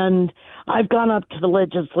 And I've gone up to the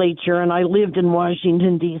legislature, and I lived in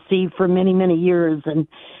Washington, D.C. for many, many years, and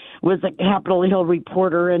was a Capitol Hill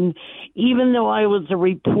reporter. And even though I was a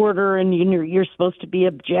reporter and you're supposed to be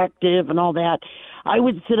objective and all that, I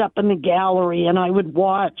would sit up in the gallery and I would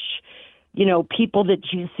watch, people that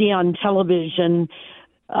you see on television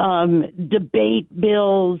debate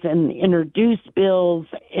bills and introduce bills.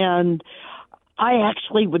 And I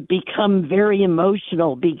actually would become very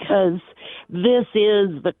emotional because this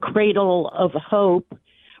is the cradle of hope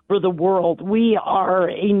for the world. We are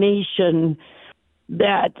a nation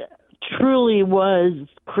that truly was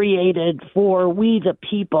created for we the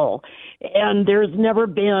people. And there's never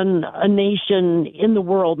been a nation in the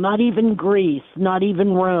world, not even Greece, not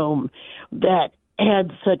even Rome, that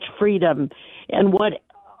had such freedom. And what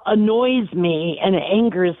annoys me and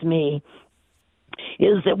angers me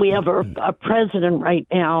is that we have a president right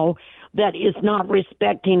now that is not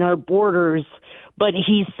respecting our borders, but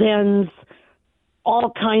he sends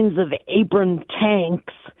all kinds of Abrams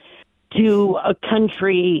tanks to a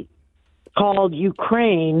country called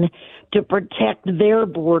Ukraine to protect their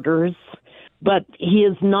borders, but he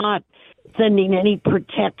is not sending any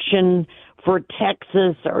protection for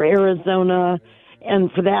Texas or Arizona,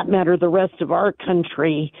 and for that matter, the rest of our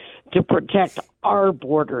country, to protect our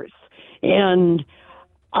borders. And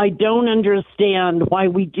I don't understand why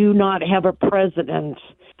we do not have a president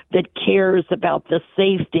that cares about the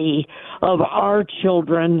safety of our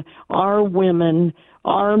children, our women,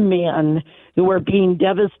 our men who are being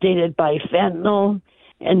devastated by fentanyl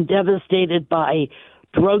and devastated by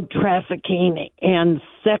drug trafficking and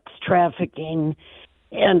sex trafficking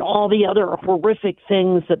and all the other horrific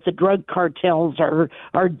things that the drug cartels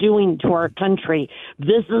are doing to our country.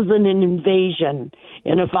 This is an invasion.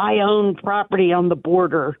 And if I owned property on the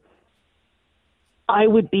border, I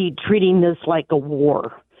would be treating this like a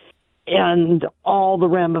war. and all the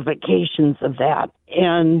ramifications of that.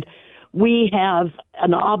 And we have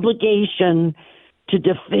an obligation to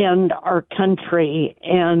defend our country,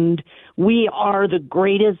 and we are the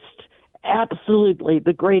greatest, absolutely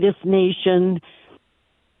the greatest nation.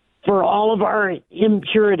 For all of our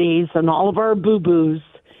impurities and all of our boo-boos,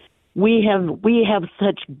 we have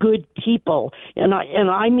such good people, and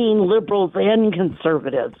I mean liberals and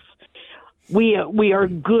conservatives. We are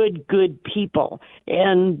good people,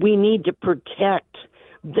 and we need to protect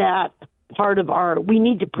that part of we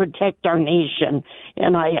need to protect our nation.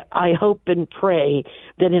 And I hope and pray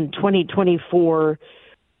that in 2024,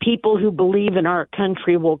 people who believe in our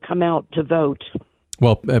country will come out to vote.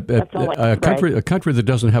 Well, a country that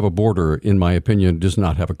doesn't have a border, in my opinion, does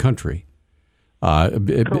not have a country.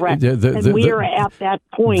 Correct. And we are at that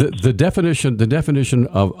point. The definition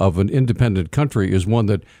of an independent country is one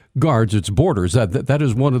that guards its borders. That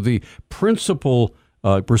is one of the principal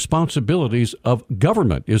responsibilities of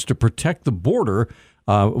government, is to protect the border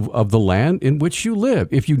of the land in which you live.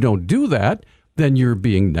 If you don't do that, then you're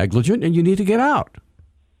being negligent and you need to get out.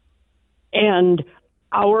 And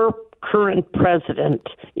our current president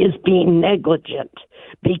is being negligent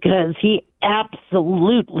because he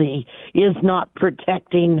absolutely is not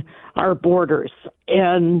protecting our borders.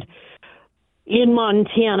 And in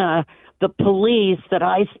Montana, the police that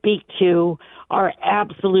I speak to are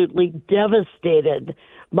absolutely devastated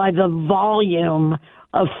by the volume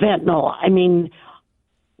of fentanyl. I mean,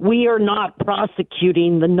 we are not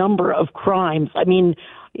prosecuting the number of crimes. I mean,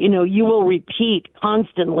 you will repeat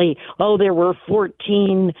constantly, there were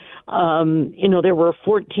 14, there were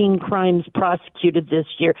 14 crimes prosecuted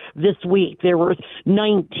this week. There were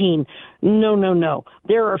 19. No.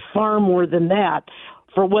 There are far more than that.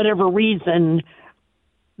 For whatever reason,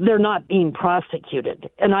 they're not being prosecuted,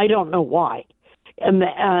 and I don't know why. And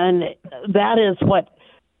that is what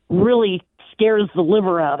really scares the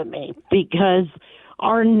liver out of me, because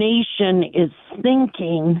our nation is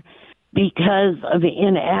sinking because of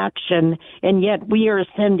inaction, and yet we are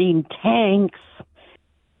sending tanks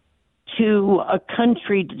to a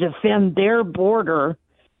country to defend their border,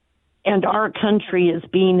 and our country is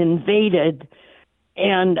being invaded.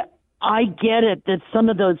 And I get it that some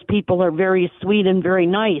of those people are very sweet and very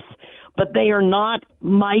nice, but they are not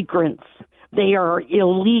migrants. They are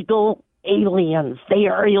illegal aliens. They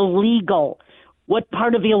are illegal. What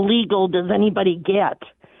part of illegal does anybody get?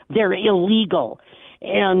 They're illegal.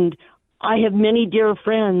 And I have many dear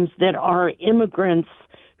friends that are immigrants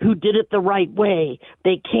who did it the right way.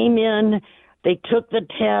 They came in, they took the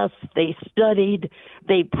test, they studied,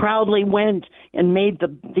 they proudly went and made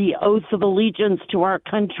the oath of allegiance to our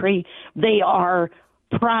country. They are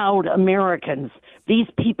proud Americans. These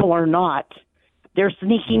people are not. They're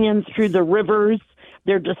sneaking in through the rivers.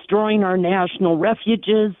 They're destroying our national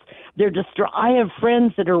refuges. I have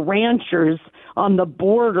friends that are ranchers on the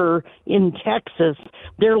border in Texas.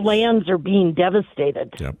 Their lands are being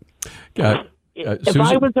devastated. Yep. If Susan,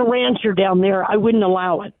 I was a rancher down there, I wouldn't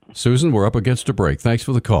allow it. Susan, we're up against a break. Thanks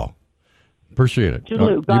for the call. Appreciate it.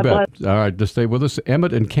 God bless. All right, just stay with us.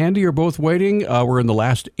 Emmett and Candy are both waiting. We're in the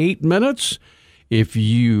last 8 minutes. If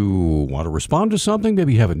you want to respond to something,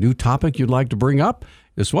 maybe you have a new topic you'd like to bring up,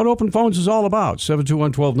 this is what Open Phones is all about.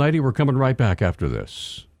 721-1290. We're coming right back after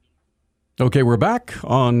this. Okay, we're back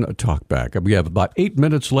on Talkback. We have about 8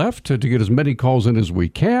 minutes left to get as many calls in as we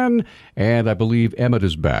can, and I believe Emmett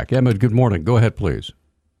is back. Emmett, good morning. Go ahead, please.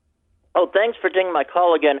 Oh, thanks for taking my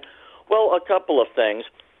call again. Well, a couple of things.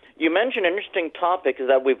 You mentioned an interesting topic is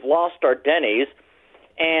that we've lost our Denny's,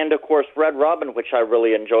 and, of course, Red Robin, which I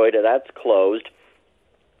really enjoyed, that's closed.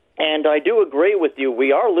 And I do agree with you.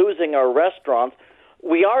 We are losing our restaurants.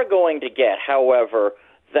 We are going to get, however,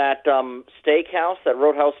 that steakhouse, that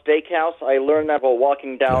Roadhouse Steakhouse. I learned that while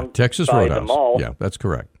walking down Texas by Roadhouse. the mall. Yeah, that's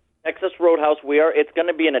correct. Texas Roadhouse. It's going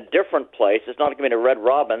to be in a different place. It's not going to be in a Red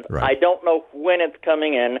Robin. Right. I don't know when it's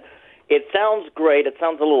coming in. It sounds great. It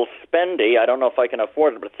sounds a little spendy. I don't know if I can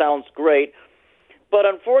afford it, but it sounds great. But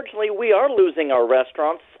unfortunately, we are losing our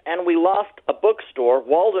restaurants, and we lost a bookstore,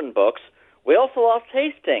 Walden Books. We also lost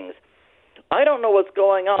Hastings. I don't know what's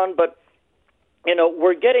going on, but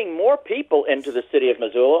we're getting more people into the city of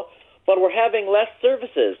Missoula, but we're having less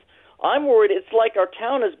services. I'm worried it's like our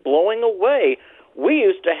town is blowing away. We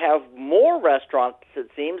used to have more restaurants, it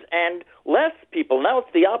seems, and less people. Now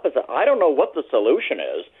it's the opposite. I don't know what the solution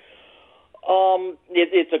is.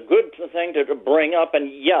 It's a good thing to bring up, and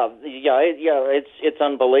it's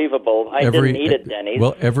unbelievable. I didn't eat at Denny's.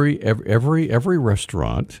 Well, every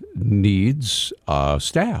restaurant needs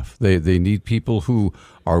staff. They need people who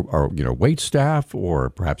are wait staff, or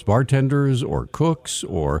perhaps bartenders, or cooks,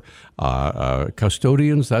 or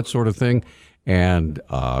custodians, that sort of thing. And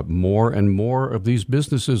more and more of these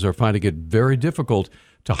businesses are finding it very difficult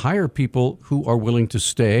to hire people who are willing to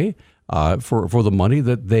stay for the money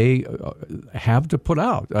that they have to put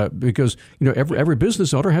out, because every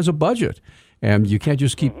business owner has a budget, and you can't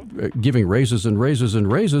just keep giving raises and raises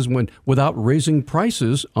and raises without raising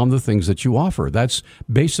prices on the things that you offer. That's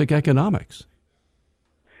basic economics.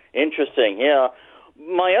 Interesting, yeah.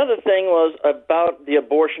 My other thing was about the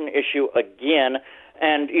abortion issue again,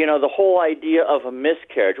 and the whole idea of a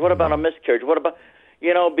miscarriage. What about a miscarriage? What about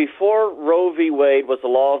before Roe v. Wade was the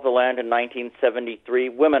law of the land in 1973,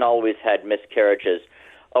 women always had miscarriages.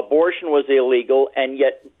 Abortion was illegal, and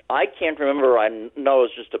yet I can't remember, I know I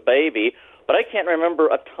was just a baby, but I can't remember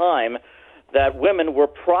a time that women were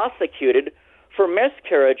prosecuted for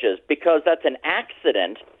miscarriages, because that's an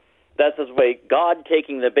accident. That's the way God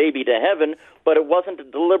taking the baby to heaven, but it wasn't a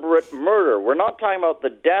deliberate murder. We're not talking about the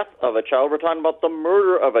death of a child, we're talking about the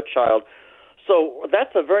murder of a child. So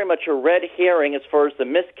that's very much a red herring as far as the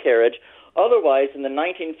miscarriage. Otherwise, in the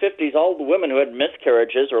 1950s, all the women who had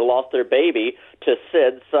miscarriages or lost their baby to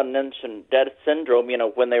SIDS, sudden infant death syndrome,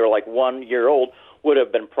 when they were like 1 year old, would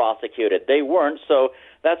have been prosecuted. They weren't, so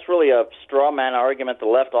that's really a straw man argument the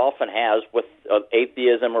left often has with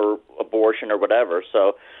atheism or abortion or whatever.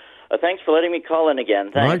 So thanks for letting me call in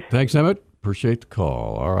again. Thanks. All right, thanks, Emmett. Appreciate the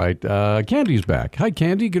call. All right, Candy's back. Hi,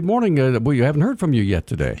 Candy. Good morning. We haven't heard from you yet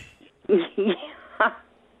today.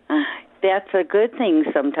 That's a good thing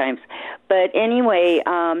sometimes. But anyway,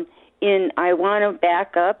 I want to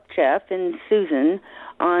back up Jeff and Susan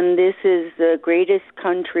on this is the greatest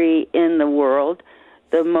country in the world,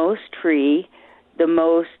 the most free, the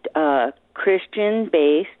most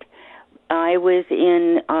Christian-based. I was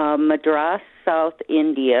in Madras, South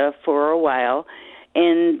India for a while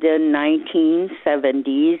in the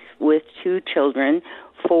 1970s with 2 children,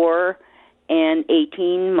 4 and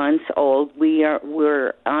 18 months old.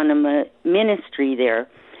 We're on a ministry there.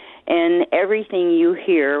 And everything you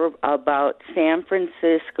hear about San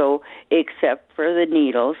Francisco, except for the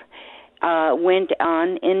needles, went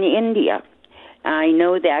on in India. I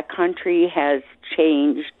know that country has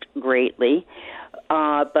changed greatly,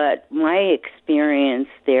 but my experience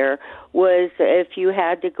there was if you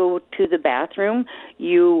had to go to the bathroom,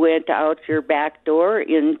 you went out your back door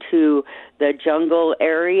into the jungle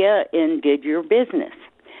area and did your business.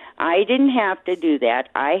 I didn't have to do that.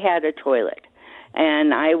 I had a toilet,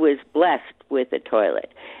 and I was blessed with a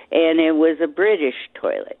toilet, and it was a British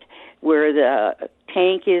toilet where the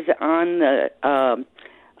tank is on the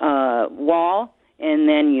wall, and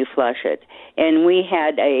then you flush it. And we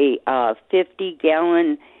had a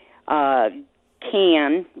 50-gallon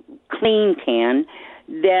clean can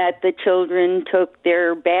that the children took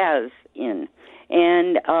their baths in.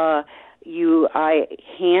 And I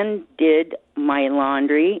hand did my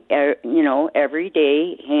laundry, every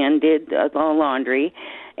day, hand did the laundry,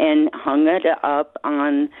 and hung it up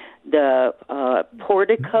on the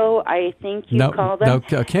portico, I think you call them.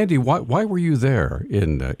 Now, Candy, why were you there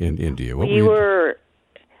in India? We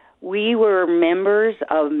were members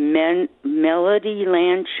of Melody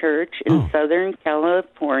Land Church in Southern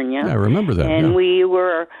California. I remember that. And we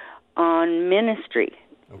were on ministry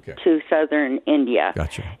to Southern India.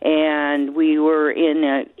 Gotcha. And we were in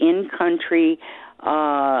an in-country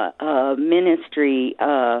ministry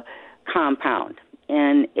compound.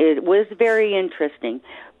 And it was very interesting.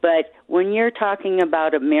 But when you're talking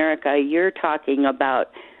about America, you're talking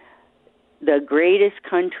about the greatest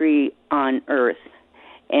country on earth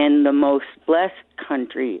and the most blessed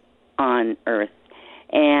country on earth.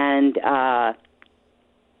 And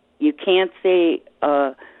you can't say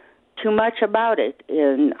too much about it.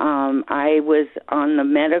 And I was on the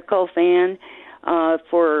medical van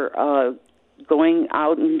for going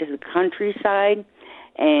out into the countryside,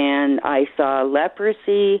 and I saw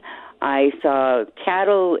leprosy. I saw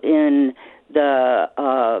cattle in the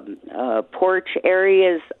porch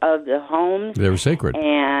areas of the homes. They were sacred.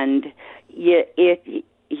 And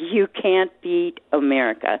you can't beat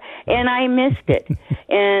America. And I missed it.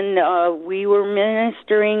 And we were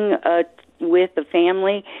ministering with a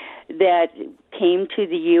family that came to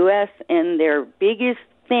the U.S., and their biggest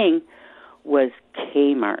thing was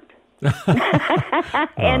Kmart.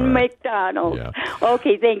 And right. McDonald's. Yeah.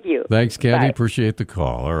 Okay, thank you. Thanks, Candy. Bye. Appreciate the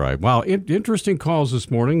call. All right. Wow, interesting calls this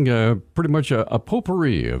morning. Pretty much a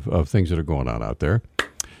potpourri of things that are going on out there.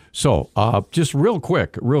 So, just real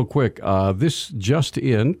quick, this just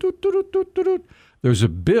in. There's a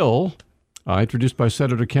bill introduced by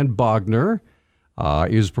Senator Ken Bogner,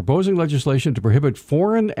 is proposing legislation to prohibit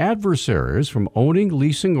foreign adversaries from owning,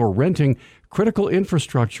 leasing, or renting critical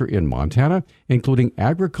infrastructure in Montana, including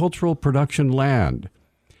agricultural production land.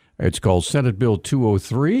 It's called Senate Bill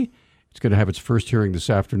 203. It's going to have its first hearing this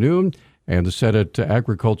afternoon, and the Senate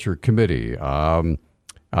Agriculture Committee.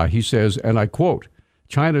 He says, and I quote,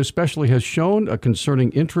 China especially has shown a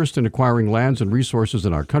concerning interest in acquiring lands and resources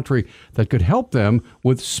in our country that could help them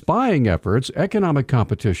with spying efforts, economic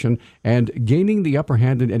competition, and gaining the upper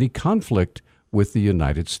hand in any conflict with the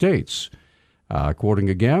United States. Quoting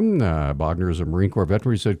again, Bogner is a Marine Corps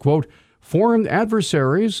veteran. He said, quote, foreign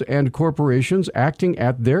adversaries and corporations acting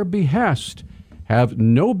at their behest have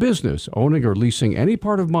no business owning or leasing any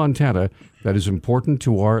part of Montana that is important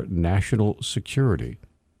to our national security.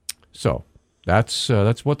 So that's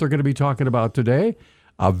what they're going to be talking about today.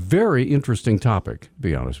 A very interesting topic, to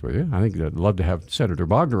be honest with you. I think I'd love to have Senator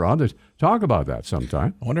Bogner on to talk about that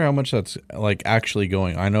sometime. I wonder how much that's like actually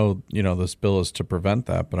going. I know, this bill is to prevent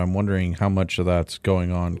that, but I'm wondering how much of that's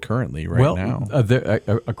going on currently now.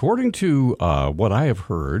 According to what I have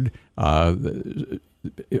heard,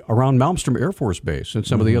 around Malmstrom Air Force Base and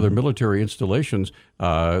some of the other military installations,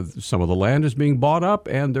 some of the land is being bought up,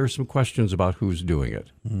 and there's some questions about who's doing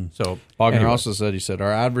it. So Bogner also said,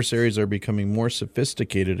 our adversaries are becoming more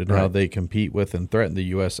sophisticated in how they compete with and threaten the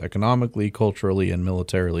U.S. economically, culturally, and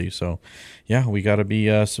militarily. So, yeah, we got to be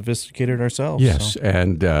sophisticated ourselves. Yes, so.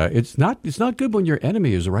 And it's not good when your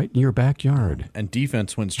enemy is right in your backyard. And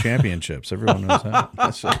defense wins championships. Everyone knows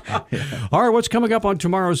that. All right, what's coming up on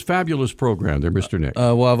tomorrow's fabulous program there, Mr. Nick?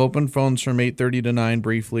 We'll have open phones from 8:30 to 9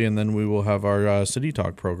 briefly, and then we will have our City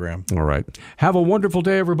Talk program. All right. Have a wonderful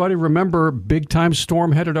day, everybody. Remember, big-time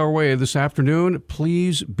storm headed our way this afternoon.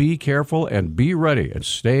 Please be careful and be ready and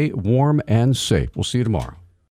stay warm and safe. We'll see you tomorrow.